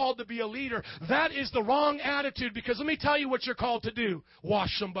not called to be a leader, that is the wrong attitude, because let me tell you what you're called to do. Wash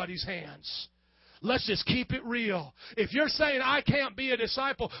somebody's hands. Let's just keep it real. If you're saying I can't be a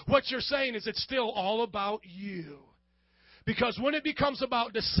disciple, what you're saying is it's still all about you. Because when it becomes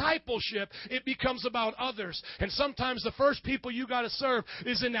about discipleship, it becomes about others. And sometimes the first people you got to serve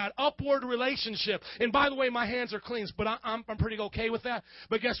is in that upward relationship. And by the way, my hands are clean, but I'm pretty okay with that.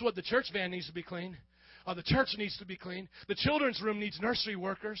 But guess what? The church van needs to be clean. The church needs to be clean. The children's room needs nursery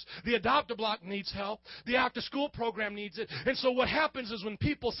workers. The adopt-a-block needs help. The after-school program needs it. And so what happens is when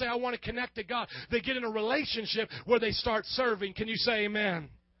people say, I want to connect to God, they get in a relationship where they start serving. Can you say amen?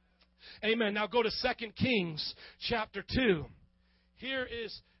 Amen. Now go to 2 Kings chapter 2. Here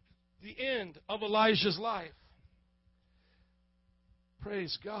is the end of Elijah's life.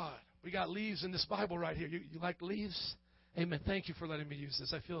 Praise God. We got leaves in this Bible right here. You like leaves? Amen. Thank you for letting me use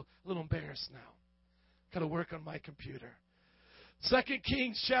this. I feel a little embarrassed now. Got to work on my computer. 2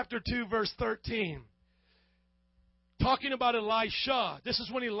 Kings chapter 2, verse 13. Talking about Elisha. This is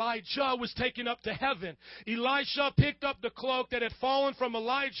when Elijah was taken up to heaven. Elisha picked up the cloak that had fallen from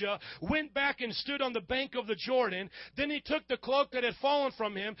Elijah, went back and stood on the bank of the Jordan. Then he took the cloak that had fallen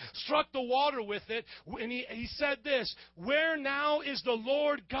from him, struck the water with it, and he said this, where now is the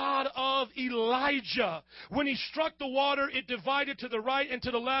Lord God of Elijah? When he struck the water, it divided to the right and to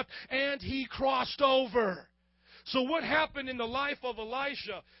the left, and he crossed over. So what happened in the life of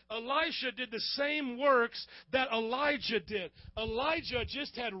Elisha? Elisha did the same works that Elijah did. Elijah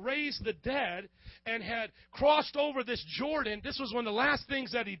just had raised the dead and had crossed over this Jordan. This was one of the last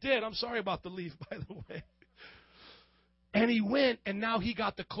things that he did. I'm sorry about the leaf, by the way. And he went, and now he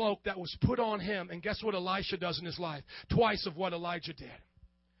got the cloak that was put on him. And guess what Elisha does in his life? Twice of what Elijah did.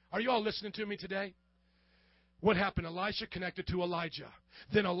 Are you all listening to me today? What happened? Elisha connected to Elijah.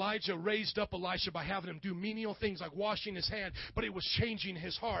 Then Elijah raised up Elisha by having him do menial things like washing his hand, but it was changing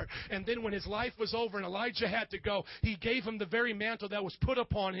his heart. And then when his life was over and Elijah had to go, he gave him the very mantle that was put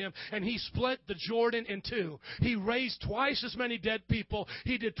upon him, and he split the Jordan in two. He raised twice as many dead people.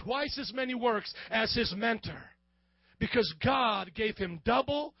 He did twice as many works as his mentor, because God gave him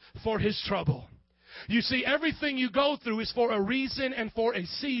double for his trouble. You see, everything you go through is for a reason and for a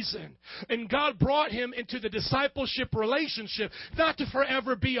season. And God brought him into the discipleship relationship, not to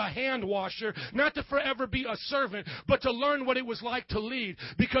forever be a hand washer, not to forever be a servant, but to learn what it was like to lead.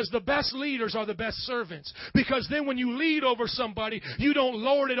 Because the best leaders are the best servants. Because then when you lead over somebody, you don't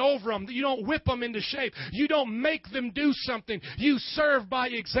lord it over them. You don't whip them into shape. You don't make them do something. You serve by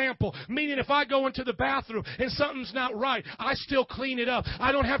example. Meaning if I go into the bathroom and something's not right, I still clean it up.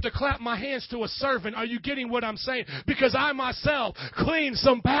 I don't have to clap my hands to a servant. Are you getting what I'm saying? Because I myself clean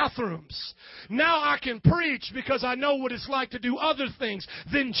some bathrooms. Now I can preach because I know what it's like to do other things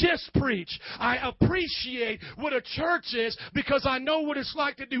than just preach. I appreciate what a church is because I know what it's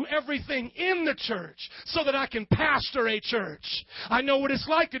like to do everything in the church so that I can pastor a church. I know what it's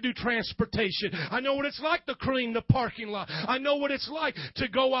like to do transportation. I know what it's like to clean the parking lot. I know what it's like to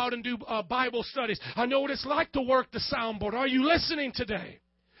go out and do Bible studies. I know what it's like to work the soundboard. Are you listening today?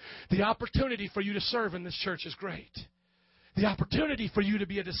 The opportunity for you to serve in this church is great. The opportunity for you to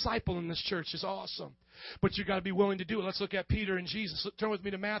be a disciple in this church is awesome. But you've got to be willing to do it. Let's look at Peter and Jesus. Turn with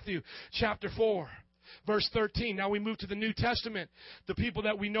me to Matthew chapter 4, verse 13. Now we move to the New Testament. The people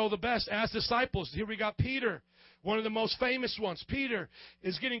that we know the best as disciples. Here we got Peter, one of the most famous ones. Peter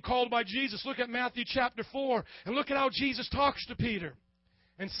is getting called by Jesus. Look at Matthew chapter 4 and look at how Jesus talks to Peter.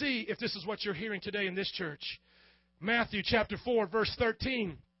 And see if this is what you're hearing today in this church. Matthew chapter 4, verse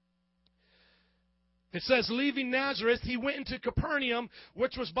 13. It says, leaving Nazareth, he went into Capernaum,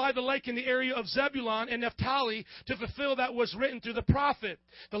 which was by the lake in the area of Zebulun and Naphtali, to fulfill that was written through the prophet.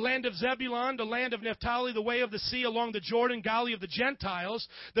 The land of Zebulun, the land of Naphtali, the way of the sea along the Jordan, Galilee of the Gentiles.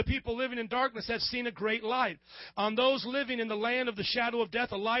 The people living in darkness have seen a great light. On those living in the land of the shadow of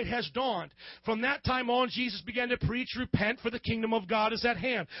death, a light has dawned. From that time on, Jesus began to preach, repent, for the kingdom of God is at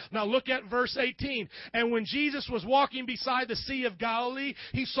hand. Now look at verse 18. And when Jesus was walking beside the Sea of Galilee,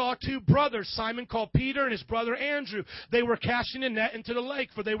 he saw two brothers, Simon called Peter and his brother Andrew. They were casting a net into the lake,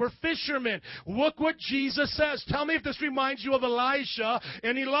 for they were fishermen. Look what Jesus says. Tell me if this reminds you of Elisha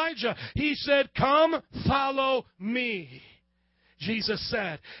and Elijah. He said, come, follow me. Jesus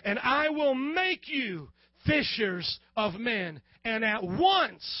said, and I will make you fishers of men. And at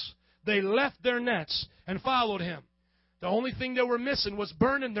once they left their nets and followed him. The only thing they were missing was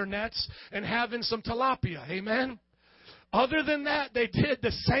burning their nets and having some tilapia. Amen? Other than that, they did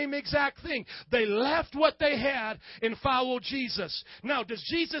the same exact thing. They left what they had and followed Jesus. Now, does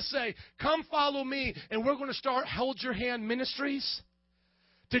Jesus say, come follow me and we're going to start Hold Your Hand ministries?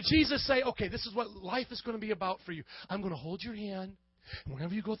 Did Jesus say, okay, this is what life is going to be about for you. I'm going to hold your hand. And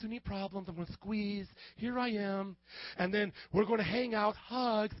whenever you go through any problems, I'm going to squeeze. Here I am. And then we're going to hang out,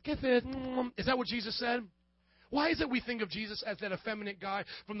 hug, kiss it. Is that what Jesus said? Why is it we think of Jesus as that effeminate guy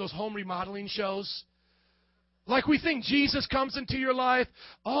from those home remodeling shows? Like we think Jesus comes into your life.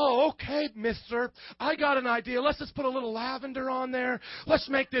 Oh, okay, mister. I got an idea. Let's just put a little lavender on there. Let's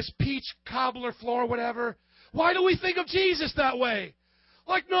make this peach cobbler floor, whatever. Why do we think of Jesus that way?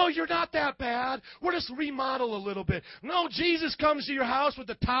 Like, no, you're not that bad. We'll just remodel a little bit. No, Jesus comes to your house with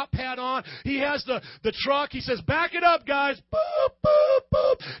the top hat on. He has the truck. He says, back it up, guys. Boop, boop,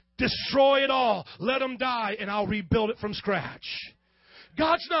 boop. Destroy it all. Let them die, and I'll rebuild it from scratch.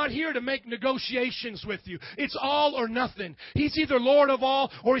 God's not here to make negotiations with you. It's all or nothing. He's either Lord of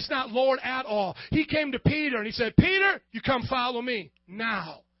all or He's not Lord at all. He came to Peter and He said, Peter, you come follow me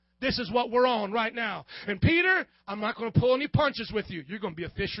now. This is what we're on right now. And Peter, I'm not going to pull any punches with you. You're going to be a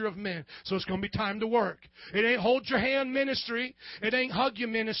fisher of men. So it's going to be time to work. It ain't hold your hand ministry. It ain't hug you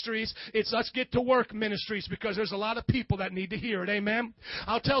ministries. It's let's get to work ministries, because there's a lot of people that need to hear it. Amen?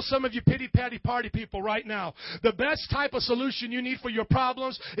 I'll tell some of you pity-patty party people right now. The best type of solution you need for your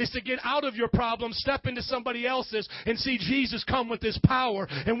problems is to get out of your problems, step into somebody else's, and see Jesus come with His power.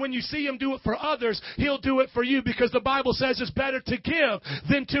 And when you see Him do it for others, He'll do it for you, because the Bible says it's better to give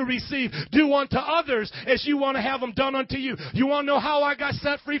than to receive. Do unto others as you want to have them done unto you. You want to know how I got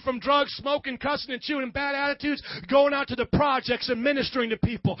set free from drugs, smoking, cussing, and chewing, and bad attitudes? Going out to the projects and ministering to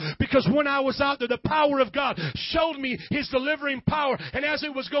people. Because when I was out there, the power of God showed me His delivering power. And as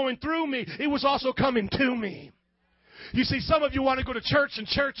it was going through me, it was also coming to me. You see, some of you want to go to church and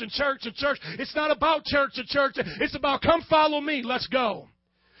church and church and church. It's not about church and church. It's about come follow me. Let's go.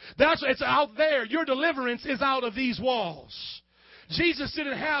 It's out there. Your deliverance is out of these walls. Jesus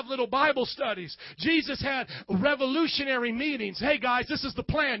didn't have little Bible studies. Jesus had revolutionary meetings. Hey, guys, this is the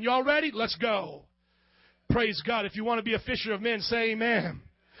plan. Y'all ready? Let's go. Praise God. If you want to be a fisher of men, say amen.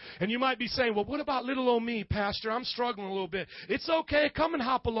 And you might be saying, well, what about little old me, Pastor? I'm struggling a little bit. It's okay. Come and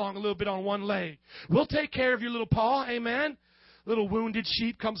hop along a little bit on one leg. We'll take care of your little paw. Amen. Little wounded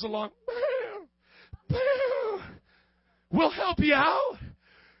sheep comes along. We'll help you out.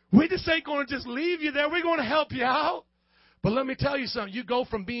 We just ain't going to just leave you there. We're going to help you out. But let me tell you something. You go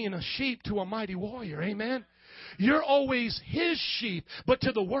from being a sheep to a mighty warrior. Amen. You're always his sheep. But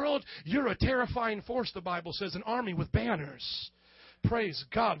to the world, you're a terrifying force, the Bible says, an army with banners. Praise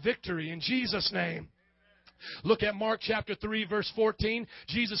God. Victory in Jesus' name. Look at Mark chapter 3, verse 14.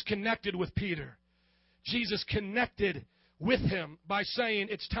 Jesus connected with Peter. Jesus connected with him by saying,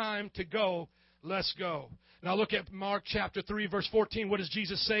 it's time to go. Let's go. Now look at Mark chapter 3, verse 14. What does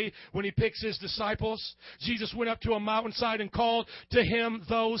Jesus say when he picks his disciples? Jesus went up to a mountainside and called to him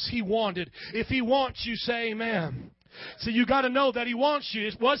those he wanted. If he wants you, say amen. So you got to know that he wants you.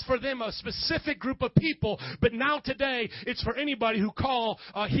 It was for them a specific group of people, but now today it's for anybody who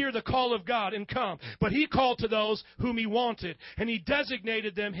hear the call of God and come. But he called to those whom he wanted, and he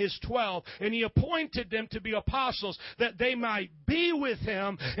designated them his 12, and he appointed them to be apostles, that they might be with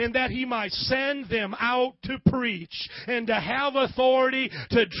him, and that he might send them out to preach and to have authority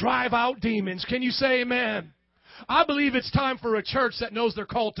to drive out demons. Can you say amen? I believe it's time for a church that knows they're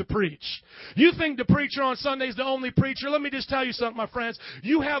called to preach. You think the preacher on Sunday is the only preacher? Let me just tell you something, my friends.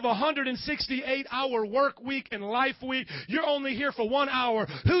 You have a 168-hour work week and life week. You're only here for 1 hour.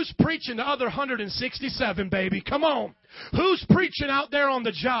 Who's preaching the other 167, baby? Come on. Who's preaching out there on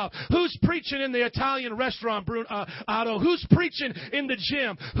the job? Who's preaching in the Italian restaurant, Otto? Who's preaching in the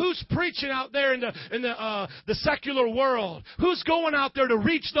gym? Who's preaching out there in the secular world? Who's going out there to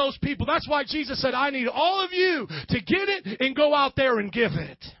reach those people? That's why Jesus said, I need all of you to get it and go out there and give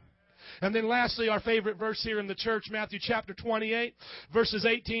it. And then lastly, our favorite verse here in the church, Matthew chapter 28, verses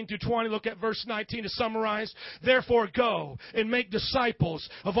 18 to 20. Look at verse 19 to summarize. Therefore go and make disciples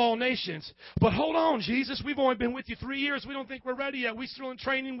of all nations. But hold on, Jesus, we've only been with you 3 years. We don't think we're ready yet. We're still in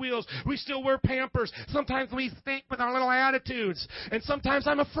training wheels. We still wear Pampers. Sometimes we think with our little attitudes. And sometimes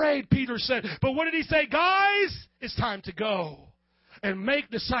I'm afraid, Peter said. But what did he say? Guys, it's time to go and make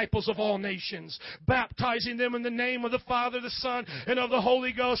disciples of all nations, baptizing them in the name of the Father, the Son, and of the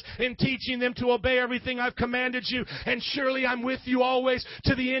Holy Ghost, and teaching them to obey everything I've commanded you. And surely I'm with you always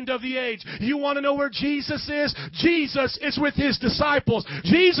to the end of the age. You want to know where Jesus is? Jesus is with his disciples.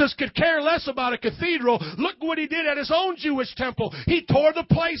 Jesus could care less about a cathedral. Look what he did at his own Jewish temple. He tore the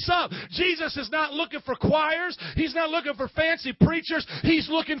place up. Jesus is not looking for choirs. He's not looking for fancy preachers. He's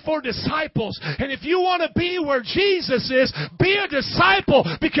looking for disciples. And if you want to be where Jesus is, be a disciple,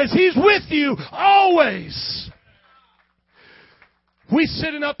 because he's with you always. We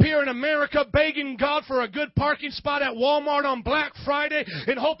sitting up here in America begging God for a good parking spot at Walmart on Black Friday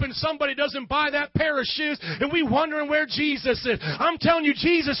and hoping somebody doesn't buy that pair of shoes, and we wondering where Jesus is. I'm telling you,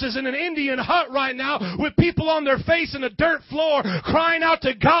 Jesus is in an Indian hut right now with people on their face in the dirt floor crying out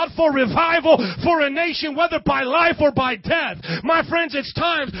to God for revival for a nation, whether by life or by death. My friends, it's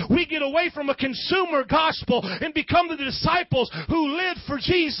time we get away from a consumer gospel and become the disciples who live for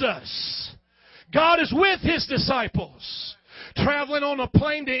Jesus. God is with his disciples. Traveling on a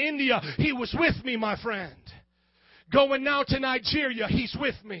plane to India, he was with me, my friend. Going now to Nigeria, he's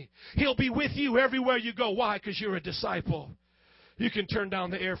with me. He'll be with you everywhere you go. Why? Because you're a disciple. You can turn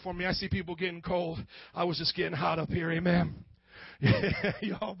down the air for me. I see people getting cold. I was just getting hot up here. Amen.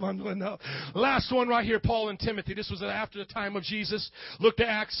 Y'all bundling up. Last one right here, Paul and Timothy. This was after the time of Jesus. Look to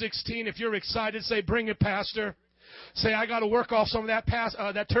Acts 16. If you're excited, say, bring it, Pastor. Say, I got to work off some of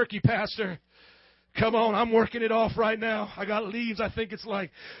that turkey, Pastor. Come on, I'm working it off right now. I got leaves. I think it's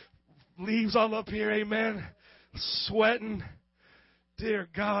like leaves all up here. Amen. Sweating. Dear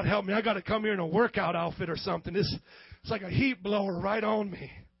God, help me. I got to come here in a workout outfit or something. It's like a heat blower right on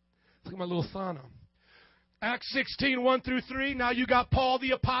me. Look at my little sauna. Acts 16, 1 through 3. Now you got Paul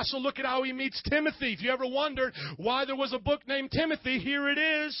the apostle. Look at how he meets Timothy. If you ever wondered why there was a book named Timothy, here it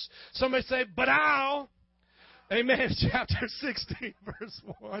is. Somebody say, but ow. Amen. Chapter 16, verse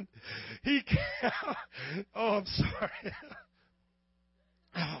 1. I'm sorry.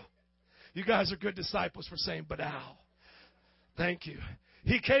 Oh, you guys are good disciples for saying, but ow. Thank you.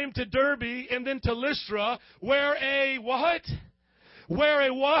 He came to Derbe and then to Lystra, where a what? Where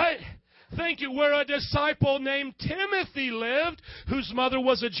a what? Thank you. Where a disciple named Timothy lived, whose mother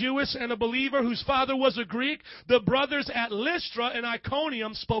was a Jewess and a believer, whose father was a Greek. The brothers at Lystra and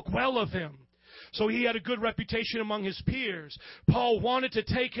Iconium spoke well of him. So he had a good reputation among his peers. Paul wanted to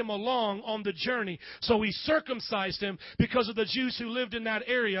take him along on the journey. So he circumcised him because of the Jews who lived in that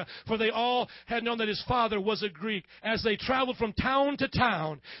area, for they all had known that his father was a Greek. As they traveled from town to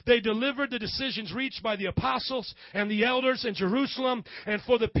town, they delivered the decisions reached by the apostles and the elders in Jerusalem, and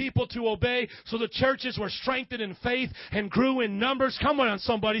for the people to obey. So the churches were strengthened in faith and grew in numbers. Come on,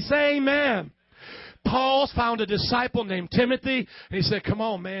 somebody say amen. Paul found a disciple named Timothy, and he said, come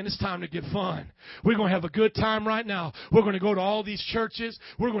on, man, it's time to get fun. We're going to have a good time right now. We're going to go to all these churches.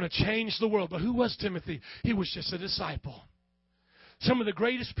 We're going to change the world. But who was Timothy? He was just a disciple. Some of the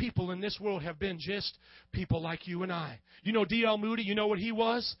greatest people in this world have been just people like you and I. You know D.L. Moody, you know what he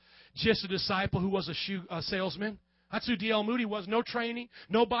was? Just a disciple who was a shoe salesman. That's who D.L. Moody was. No training,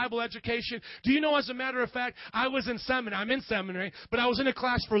 no Bible education. Do you know, as a matter of fact, I'm in seminary, but I was in a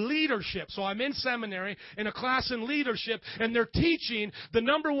class for leadership. So I'm in seminary in a class in leadership, and they're teaching the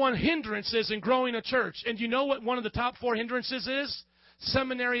number one hindrances in growing a church. And you know what one of the top 4 hindrances is?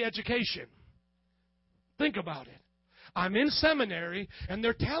 Seminary education. Think about it. I'm in seminary, and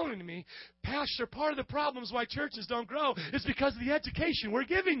they're telling me, Pastor, part of the problems why churches don't grow is because of the education we're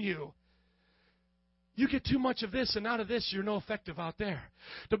giving you. You get too much of this and out of this, you're no effective out there.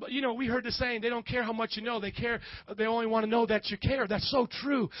 You know, we heard the saying, they don't care how much you know. They only want to know that you care. That's so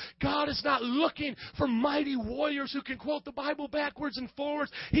true. God is not looking for mighty warriors who can quote the Bible backwards and forwards.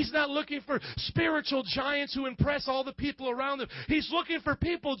 He's not looking for spiritual giants who impress all the people around them. He's looking for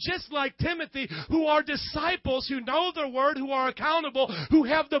people just like Timothy, who are disciples, who know their word, who are accountable, who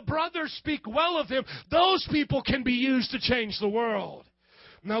have the brothers speak well of him. Those people can be used to change the world.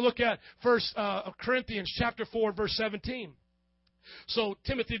 Now look at 1 Corinthians chapter 4, verse 17. So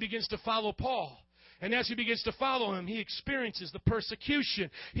Timothy begins to follow Paul. And as he begins to follow him, he experiences the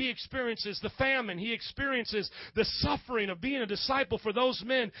persecution. He experiences the famine. He experiences the suffering of being a disciple for those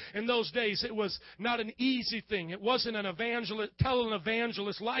men in those days. It was not an easy thing. It wasn't an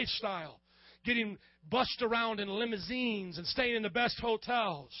evangelist lifestyle, getting bussed around in limousines and staying in the best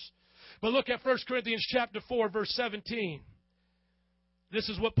hotels. But look at 1 Corinthians chapter 4, verse 17. This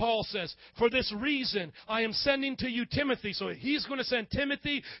is what Paul says. For this reason, I am sending to you Timothy. So he's going to send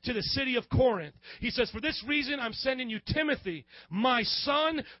Timothy to the city of Corinth. He says, for this reason, I'm sending you Timothy, my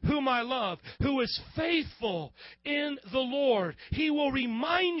son, whom I love, who is faithful in the Lord. He will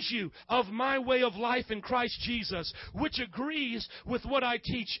remind you of my way of life in Christ Jesus, which agrees with what I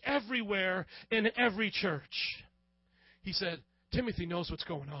teach everywhere in every church. He said, Timothy knows what's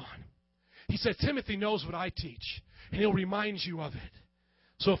going on. He said, Timothy knows what I teach, and he'll remind you of it.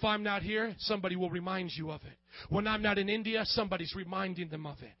 So if I'm not here, somebody will remind you of it. When I'm not in India, somebody's reminding them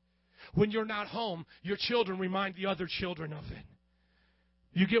of it. When you're not home, your children remind the other children of it.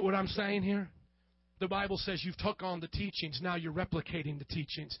 You get what I'm saying here? The Bible says you've took on the teachings. Now you're replicating the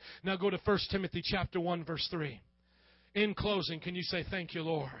teachings. Now go to 1 Timothy chapter 1, verse 3. In closing, can you say, thank you,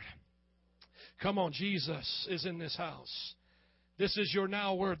 Lord? Come on, Jesus is in this house. This is your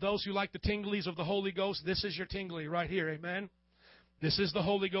now word. Those who like the tinglies of the Holy Ghost, this is your tingly right here. Amen? This is the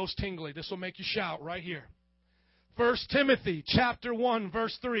Holy Ghost tingly. This will make you shout right here. 1 Timothy chapter 1,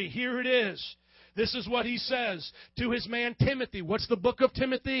 verse 3. Here it is. This is what he says to his man Timothy. What's the book of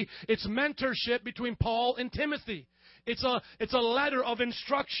Timothy? It's mentorship between Paul and Timothy. It's a letter of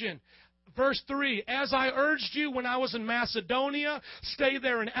instruction. Verse 3, as I urged you when I was in Macedonia, stay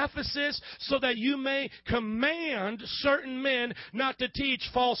there in Ephesus, so that you may command certain men not to teach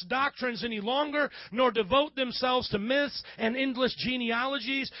false doctrines any longer, nor devote themselves to myths and endless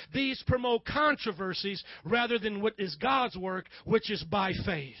genealogies. These promote controversies rather than what is God's work, which is by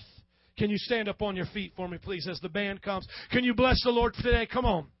faith. Can you stand up on your feet for me, please, as the band comes? Can you bless the Lord today? Come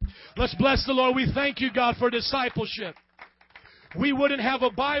on. Let's bless the Lord. We thank you, God, for discipleship. We wouldn't have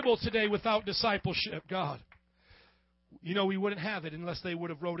a Bible today without discipleship, God. You know, we wouldn't have it unless they would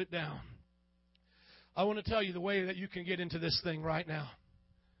have wrote it down. I want to tell you the way that you can get into this thing right now.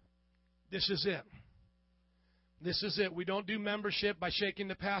 This is it. This is it. We don't do membership by shaking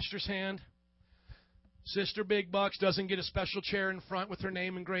the pastor's hand. Sister Big Bucks doesn't get a special chair in front with her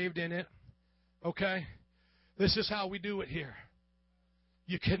name engraved in it. Okay? This is how we do it here.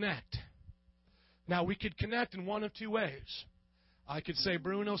 You connect. Now, we could connect in one of two ways. I could say,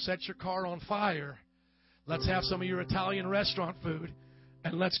 Bruno, set your car on fire. Let's have some of your Italian restaurant food.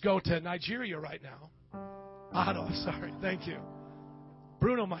 And let's go to Nigeria right now. Sorry. Thank you.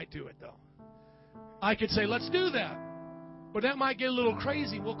 Bruno might do it, though. I could say, let's do that. But that might get a little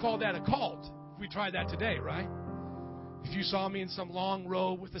crazy. We'll call that a cult. If we try that today, right? If you saw me in some long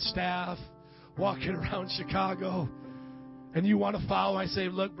robe with a staff, walking around Chicago, and you want to follow, I say,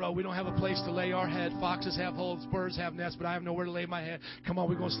 look, bro, we don't have a place to lay our head. Foxes have holes, birds have nests, but I have nowhere to lay my head. Come on,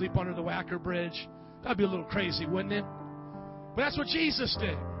 we're going to sleep under the Wacker Bridge. That'd be a little crazy, wouldn't it? But that's what Jesus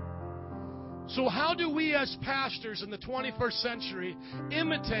did. So how do we as pastors in the 21st century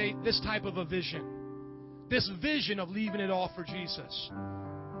imitate this type of a vision? This vision of leaving it all for Jesus?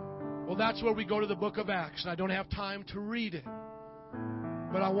 Well, that's where we go to the book of Acts. And I don't have time to read it.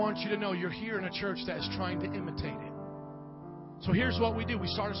 But I want you to know you're here in a church that is trying to imitate it. So here's what we do. We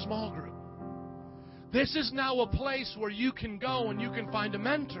start a small group. This is now a place where you can go and you can find a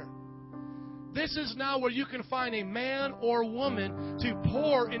mentor. This is now where you can find a man or woman to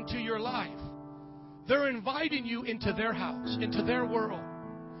pour into your life. They're inviting you into their house, into their world.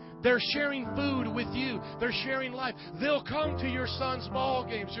 They're sharing food with you. They're sharing life. They'll come to your son's ball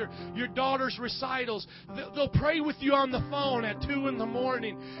games, your daughter's recitals. They'll pray with you on the phone at 2 in the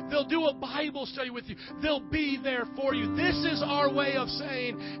morning. They'll do a Bible study with you. They'll be there for you. This is our way of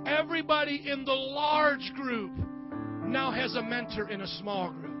saying everybody in the large group now has a mentor in a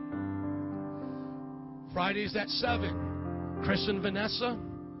small group. Fridays at 7. Chris and Vanessa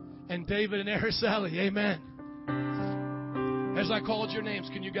and David and Araceli. Amen. As I called your names,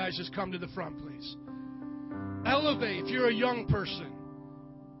 can you guys just come to the front, please? Elevate, if you're a young person,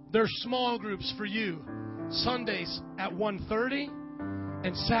 there's small groups for you. Sundays at 1:30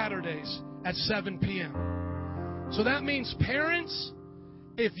 and Saturdays at 7 p.m. So that means parents,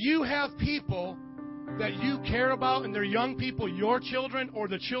 if you have people that you care about and they're young people, your children or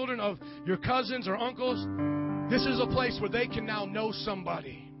the children of your cousins or uncles, this is a place where they can now know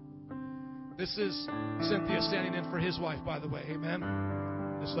somebody. This is Cynthia standing in for his wife, by the way. Amen.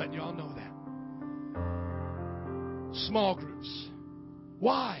 Just letting you all know that. Small groups.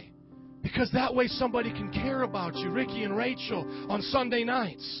 Why? Because that way somebody can care about you. Ricky and Rachel on Sunday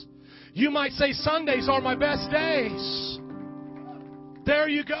nights. You might say Sundays are my best days. There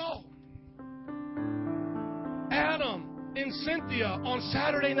you go. Adam and Cynthia on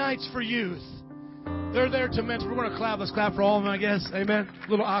Saturday nights for youth. They're there to mentor. We're going to clap. Let's clap for all of them, I guess. Amen. A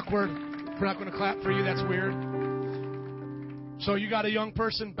little awkward. We're not going to clap for you. That's weird. So you got a young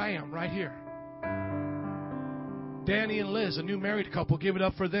person, bam, right here. Danny and Liz, a new married couple, give it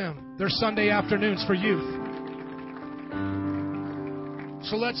up for them. They're Sunday afternoons for youth.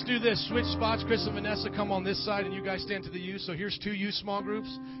 So let's do this. Switch spots. Chris and Vanessa come on this side, and you guys stand to the youth. So here's 2 youth small groups.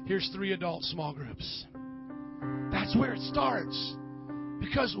 Here's 3 adult small groups. That's where it starts.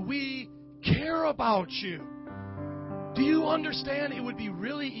 Because we care about you. Do you understand it would be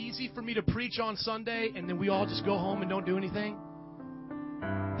really easy for me to preach on Sunday and then we all just go home and don't do anything?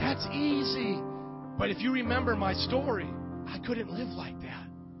 That's easy. But if you remember my story, I couldn't live like that.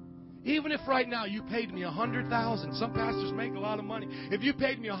 Even if right now you paid me $100,000, some pastors make a lot of money. If you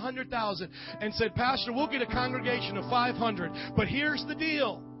paid me $100,000 and said, Pastor, we'll get a congregation of 500, but here's the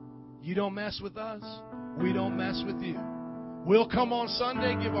deal. You don't mess with us, we don't mess with you. We'll come on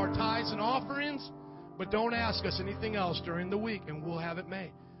Sunday, give our tithes and offerings, but don't ask us anything else during the week, and we'll have it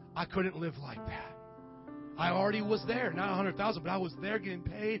made. I couldn't live like that. I already was there. Not $100,000, but I was there getting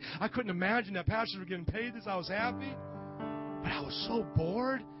paid. I couldn't imagine that pastors were getting paid this. I was happy. But I was so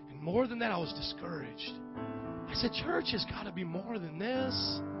bored, and more than that, I was discouraged. I said, church has got to be more than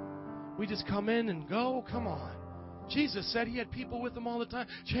this. We just come in and go. Come on. Jesus said he had people with him all the time,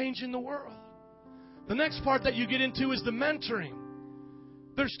 changing the world. The next part that you get into is the mentoring.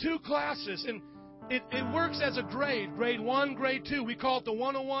 There's 2 classes, and it works as a grade. Grade 1, grade 2. We call it the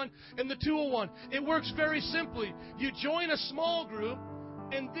 101 and the 201. It works very simply. You join a small group,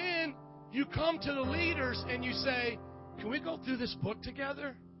 and then you come to the leaders and you say, can we go through this book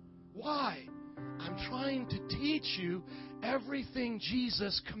together? Why? I'm trying to teach you everything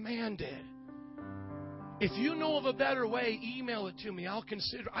Jesus commanded. If you know of a better way, email it to me. I'll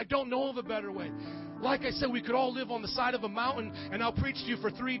consider. I don't know of a better way. Like I said, we could all live on the side of a mountain, and I'll preach to you for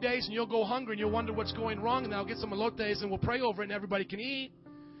 3 days, and you'll go hungry, and you'll wonder what's going wrong, and I'll get some elotes, and we'll pray over it, and everybody can eat.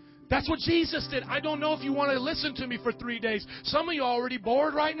 That's what Jesus did. I don't know if you want to listen to me for 3 days. Some of you are already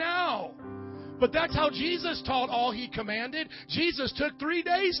bored right now. But that's how Jesus taught all he commanded. Jesus took 3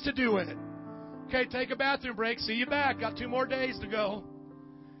 days to do it. Okay, take a bathroom break. See you back. Got 2 more days to go.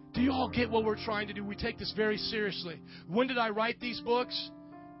 Do you all get what we're trying to do? We take this very seriously. When did I write these books?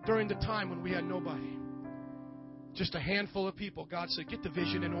 During the time when we had nobody. Just a handful of people. God said, get the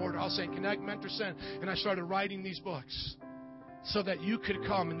vision in order. I was saying, connect, mentor, send. And I started writing these books so that you could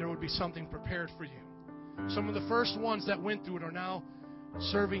come and there would be something prepared for you. Some of the first ones that went through it are now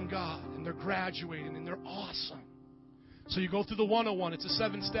serving God, and they're graduating, and they're awesome. So you go through the 101. It's a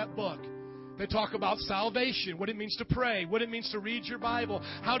 7-step book They talk about salvation, what it means to pray, what it means to read your Bible,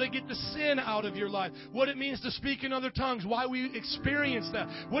 how to get the sin out of your life, what it means to speak in other tongues, why we experience that,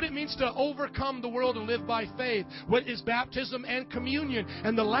 what it means to overcome the world and live by faith, what is baptism and communion.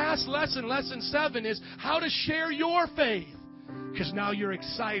 And the last lesson, lesson 7, is how to share your faith, because now you're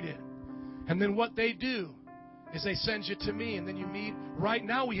excited. And then what they do is they send you to me, and then you meet. Right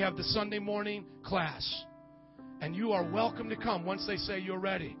now we have the Sunday morning class. And you are welcome to come once they say you're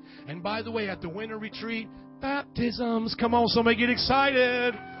ready. And by the way, at the winter retreat, baptisms. Come on, somebody get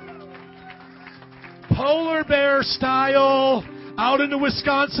excited. Polar bear style. Out in the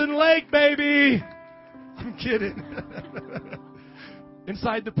Wisconsin lake, baby. I'm kidding.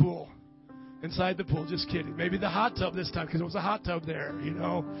 Inside the pool. Inside the pool. Just kidding. Maybe the hot tub this time, because it was a hot tub there, you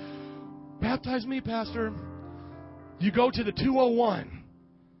know. Baptize me, Pastor. You go to the 201.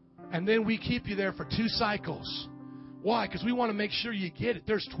 And then we keep you there for 2 cycles. Why? Because we want to make sure you get it.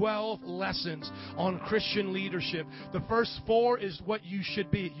 There's 12 lessons on Christian leadership. The first 4 is what you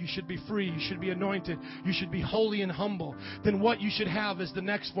should be. You should be free. You should be anointed. You should be holy and humble. Then what you should have is the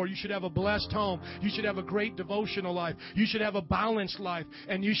next 4. You should have a blessed home. You should have a great devotional life. You should have a balanced life.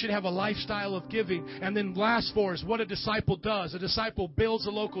 And you should have a lifestyle of giving. And then last 4 is what a disciple does. A disciple builds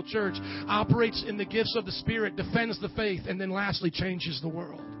a local church, operates in the gifts of the Spirit, defends the faith, and then lastly changes the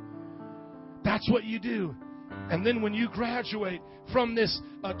world. That's what you do. And then when you graduate from this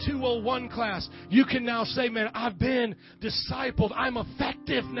 201 class, you can now say, man, I've been discipled. I'm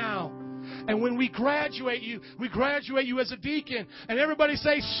effective now. And when we graduate you as a deacon. And everybody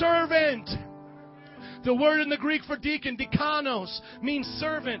say servant. The word in the Greek for deacon, dikanos, means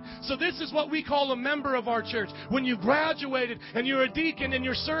servant. So this is what we call a member of our church. When you graduated and you're a deacon and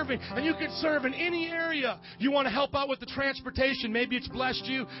you're serving, and you can serve in any area. You want to help out with the transportation. Maybe it's blessed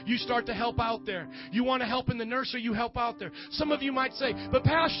you. You start to help out there. You want to help in the nursery. You help out there. Some of you might say, but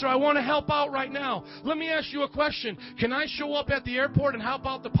Pastor, I want to help out right now. Let me ask you a question. Can I show up at the airport and help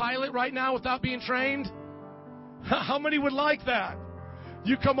out the pilot right now without being trained? How many would like that?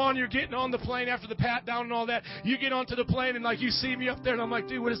 You come on, you're getting on the plane after the pat down and all that. You get onto the plane and like you see me up there and I'm like,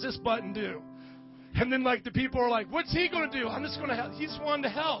 dude, what does this button do? And then like the people are like, what's he going to do? I'm just going to help. He just wanted to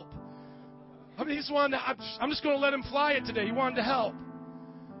help. I mean, I'm just going to let him fly it today. He wanted to help.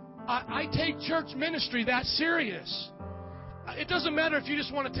 I take church ministry that serious. It doesn't matter if you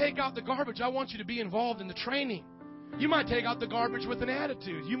just want to take out the garbage. I want you to be involved in the training. You might take out the garbage with an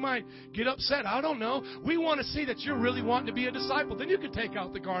attitude. You might get upset. I don't know. We want to see that you're really wanting to be a disciple. Then you can take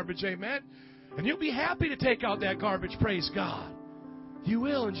out the garbage, amen. And you'll be happy to take out that garbage, praise God. You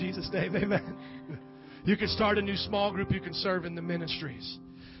will in Jesus' name, amen. You can start a new small group. You can serve in the ministries.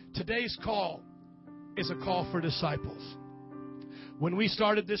 Today's call is a call for disciples. When we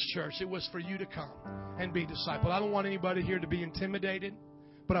started this church, it was for you to come and be discipled. I don't want anybody here to be intimidated,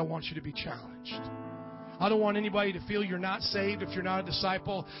 but I want you to be challenged. I don't want anybody to feel you're not saved if you're not a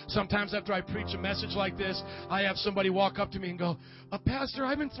disciple. Sometimes after I preach a message like this, I have somebody walk up to me and go, Pastor,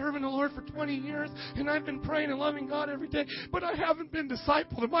 I've been serving the Lord for 20 years, and I've been praying and loving God every day, but I haven't been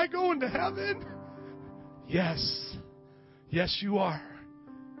discipled. Am I going to heaven? Yes. Yes, you are.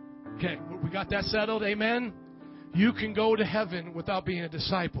 Okay, we got that settled, amen? You can go to heaven without being a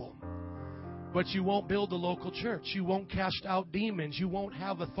disciple. But you won't build a local church. You won't cast out demons. You won't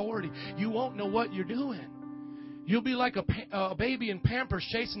have authority. You won't know what you're doing. You'll be like a baby in Pampers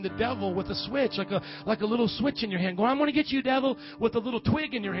chasing the devil with a switch, like a little switch in your hand. Going, I'm going to get you, devil, with a little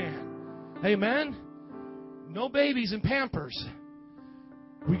twig in your hand. Amen? No babies in Pampers.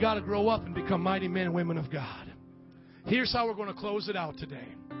 We got to grow up and become mighty men and women of God. Here's how we're going to close it out today.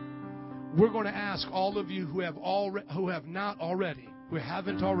 We're going to ask all of you who haven't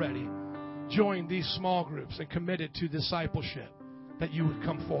already, joined these small groups and committed to discipleship, that you would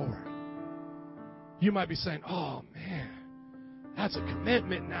come forward. You might be saying, oh man, that's a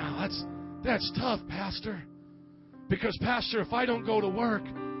commitment now. That's tough, Pastor. Because, Pastor, if I don't go to work,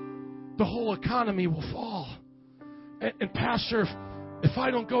 the whole economy will fall. And Pastor, if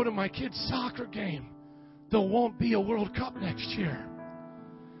I don't go to my kid's soccer game, there won't be a World Cup next year.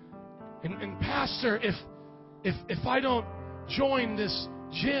 And Pastor, if I don't join this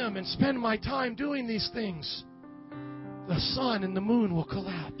gym and spend my time doing these things, the sun and the moon will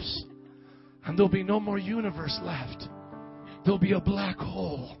collapse. And there'll be no more universe left. There'll be a black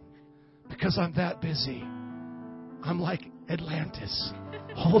hole. Because I'm that busy. I'm like Atlantis,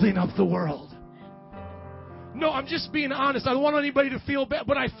 holding up the world. No, I'm just being honest. I don't want anybody to feel bad,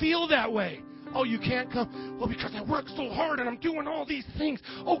 but I feel that way. Oh, you can't come? Well, because I work so hard and I'm doing all these things.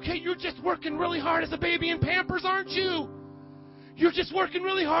 Okay, you're just working really hard as a baby in Pampers, aren't you? You're just working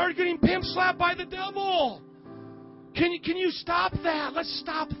really hard getting pimp slapped by the devil. Can you stop that? Let's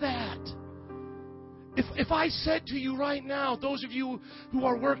stop that. If I said to you right now, those of you who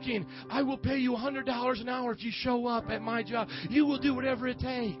are working, I will pay you $100 an hour if you show up at my job, you will do whatever it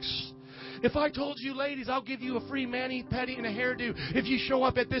takes. If I told you, ladies, I'll give you a free mani-pedi and a hairdo if you show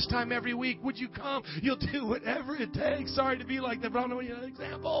up at this time every week, would you come? You'll do whatever it takes. Sorry to be like that, but I don't know an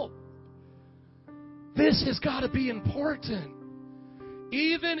example. This has got to be important.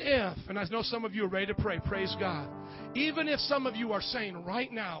 Even if, and I know some of you are ready to pray, praise God. Even if some of you are saying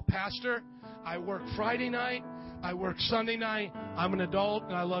right now, Pastor, I work Friday night, I work Sunday night, I'm an adult,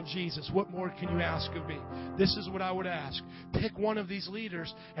 and I love Jesus. What more can you ask of me? This is what I would ask. Pick one of these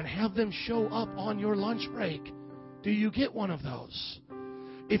leaders and have them show up on your lunch break. Do you get one of those?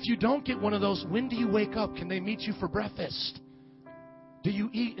 If you don't get one of those, when do you wake up? Can they meet you for breakfast? Do you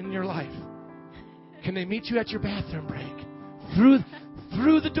eat in your life? Can they meet you at your bathroom break?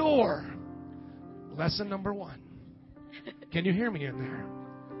 Through the door. Lesson number 1. Can you hear me in there?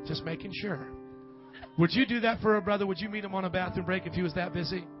 Just making sure. Would you do that for a brother? Would you meet him on a bathroom break if he was that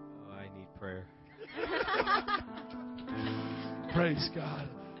busy? Oh, I need prayer. Praise God.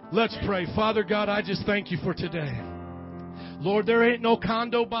 Let's pray. Father God, I just thank you for today. Lord, there ain't no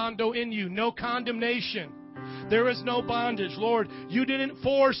condo bondo in you, no condemnation. There is no bondage. Lord, you didn't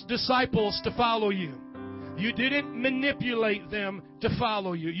force disciples to follow you. You didn't manipulate them to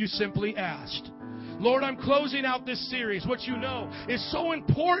follow you. You simply asked. Lord, I'm closing out this series. What you know is so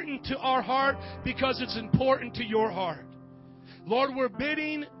important to our heart because it's important to your heart. Lord, we're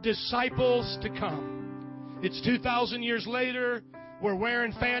bidding disciples to come. It's 2,000 years later. We're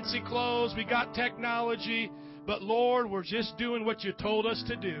wearing fancy clothes. We got technology. But Lord, we're just doing what you told us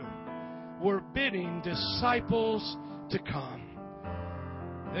to do. We're bidding disciples to come.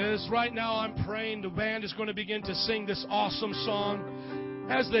 As right now I'm praying, the band is going to begin to sing this awesome song.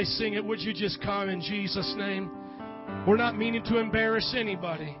 As they sing it, would you just come in Jesus' name? We're not meaning to embarrass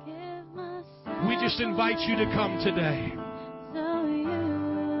anybody. We just invite you to come today.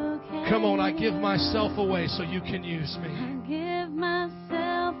 Come on, I give myself away so you can use me. I give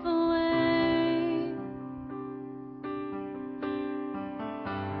myself away.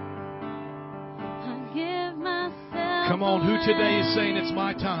 I give myself Come on, who today is saying it's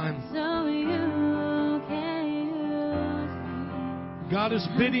my time? So you can use me. God is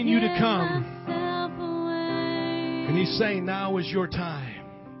bidding you to come. Myself away. And He's saying now is your time.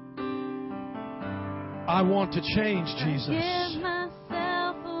 I want to change, Jesus. Give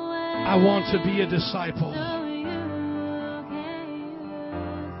myself away. I want to be a disciple. So you can use me.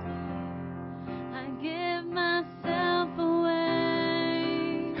 I give myself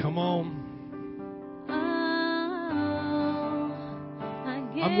away. Come on. Oh,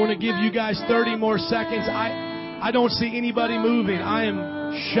 I'm going to give you guys 30 more seconds. I don't see anybody moving. I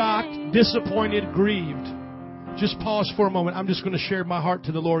am shocked, disappointed, grieved. Just pause for a moment. I'm just going to share my heart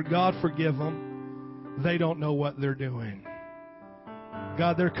to the Lord. God, forgive them. They don't know what they're doing.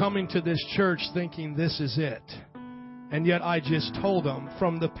 God, they're coming to this church thinking this is it. And yet I just told them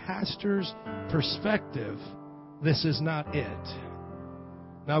from the pastor's perspective, this is not it.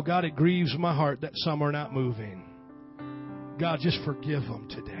 Now, God, it grieves my heart that some are not moving. God, just forgive them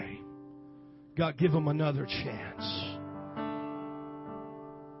today. God, give them another chance.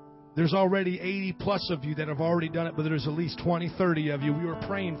 There's already 80 plus of you that have already done it, but there's at least 20, 30 of you. We were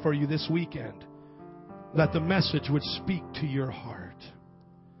praying for you this weekend that the message would speak to your heart.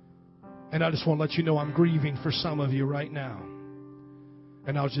 And I just want to let you know I'm grieving for some of you right now.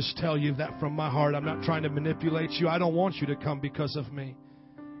 And I'll just tell you that from my heart. I'm not trying to manipulate you. I don't want you to come because of me.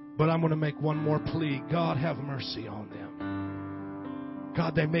 But I'm going to make one more plea. God, have mercy on them.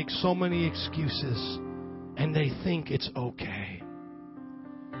 God, they make so many excuses and they think it's okay.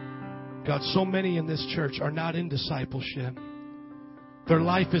 God, so many in this church are not in discipleship. Their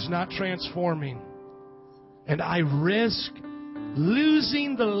life is not transforming. And I risk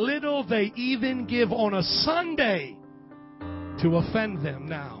losing the little they even give on a Sunday to offend them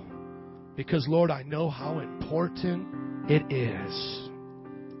now. Because, Lord, I know how important it is.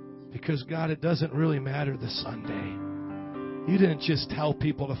 Because, God, it doesn't really matter the Sunday. You didn't just tell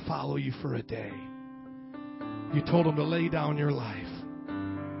people to follow you for a day. You told them to lay down your life.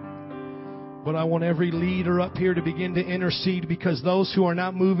 But I want every leader up here to begin to intercede, because those who are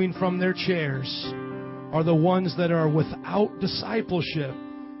not moving from their chairs are the ones that are without discipleship.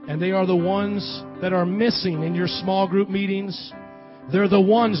 And they are the ones that are missing in your small group meetings. They're the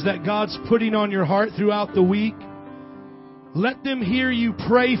ones that God's putting on your heart throughout the week. Let them hear you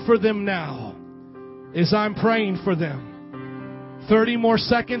pray for them now as I'm praying for them. 30 more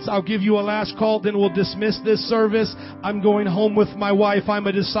seconds. I'll give you a last call. Then we'll dismiss this service. I'm going home with my wife. I'm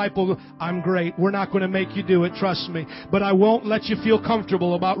a disciple. I'm great. We're not going to make you do it. Trust me. But I won't let you feel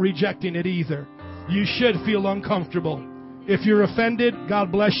comfortable about rejecting it either. You should feel uncomfortable. If you're offended,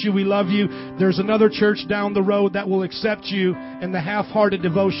 God bless you. We love you. There's another church down the road that will accept you and the half-hearted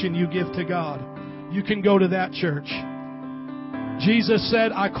devotion you give to God. You can go to that church. Jesus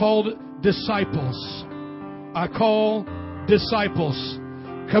said, I called disciples. I call disciples.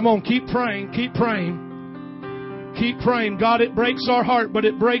 Come on, keep praying, keep praying. Keep praying. God, it breaks our heart, but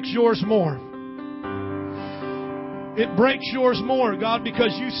it breaks yours more. It breaks yours more, God,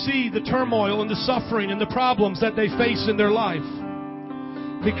 because you see the turmoil and the suffering and the problems that they face in their life.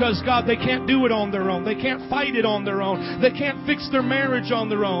 Because, God, they can't do it on their own. They can't fight it on their own. They can't fix their marriage on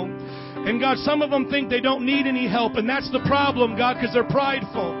their own. And, God, some of them think they don't need any help, and that's the problem, God, because they're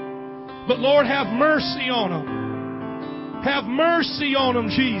prideful. But, Lord, have mercy on them. Have mercy on them,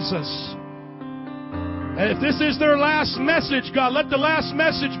 Jesus. And if this is their last message, God, let the last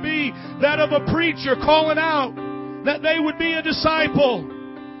message be that of a preacher calling out that they would be a disciple,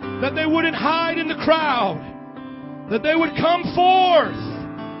 that they wouldn't hide in the crowd, that they would come forth,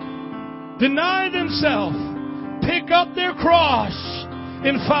 deny themselves, pick up their cross,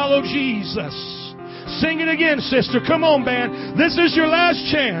 and follow Jesus. Sing it again, sister. Come on, band. This is your last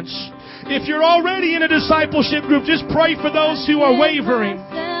chance. If you're already in a discipleship group, just pray for those who are wavering.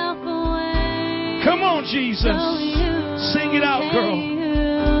 Come on, Jesus. Sing it out, girl.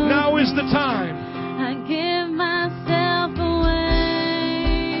 Now is the time. I give myself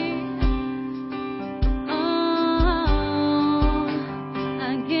away. Oh,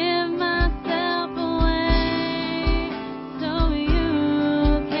 I give myself away so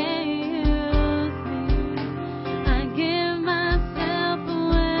you can use me. I give myself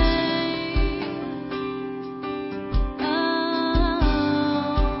away. Oh,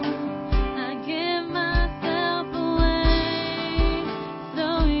 I give myself away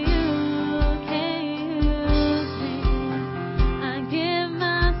so you can use me. I give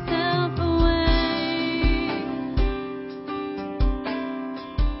myself away.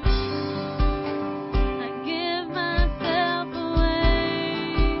 I give myself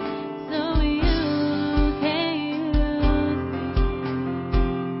away so you can use me.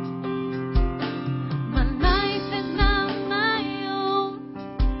 My life is not my own.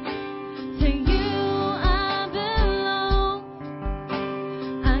 To you I belong.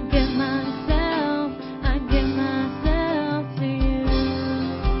 I give myself to you.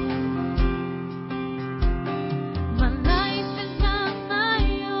 My life is not my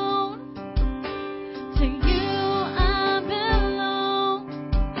own. To you I belong.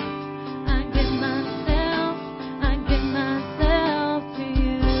 I give myself to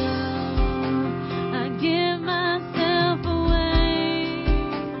you. I give myself away.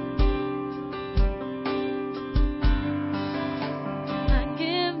 I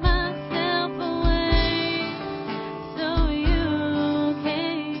give myself away so you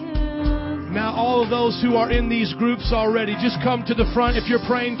can use. Now, all of those who are in these groups already, just come to the front. If you're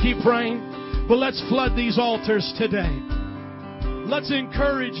praying, keep praying. But let's flood these altars today. Let's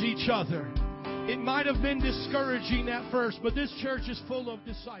encourage each other. It might have been discouraging at first, but this church is full of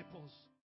disciples.